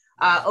can't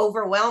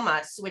overwhelm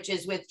us, which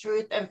is with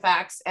truth and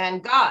facts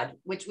and God,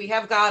 which we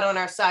have God on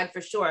our side for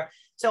sure.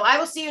 So I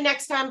will see you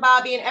next time,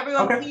 Bobby, and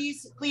everyone,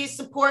 please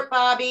support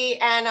Bobby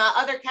and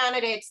other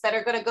candidates that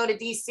are going to go to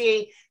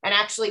DC and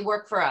actually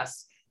work for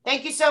us.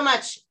 Thank you so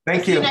much.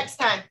 Thank you. See you next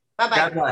time. Bye-bye.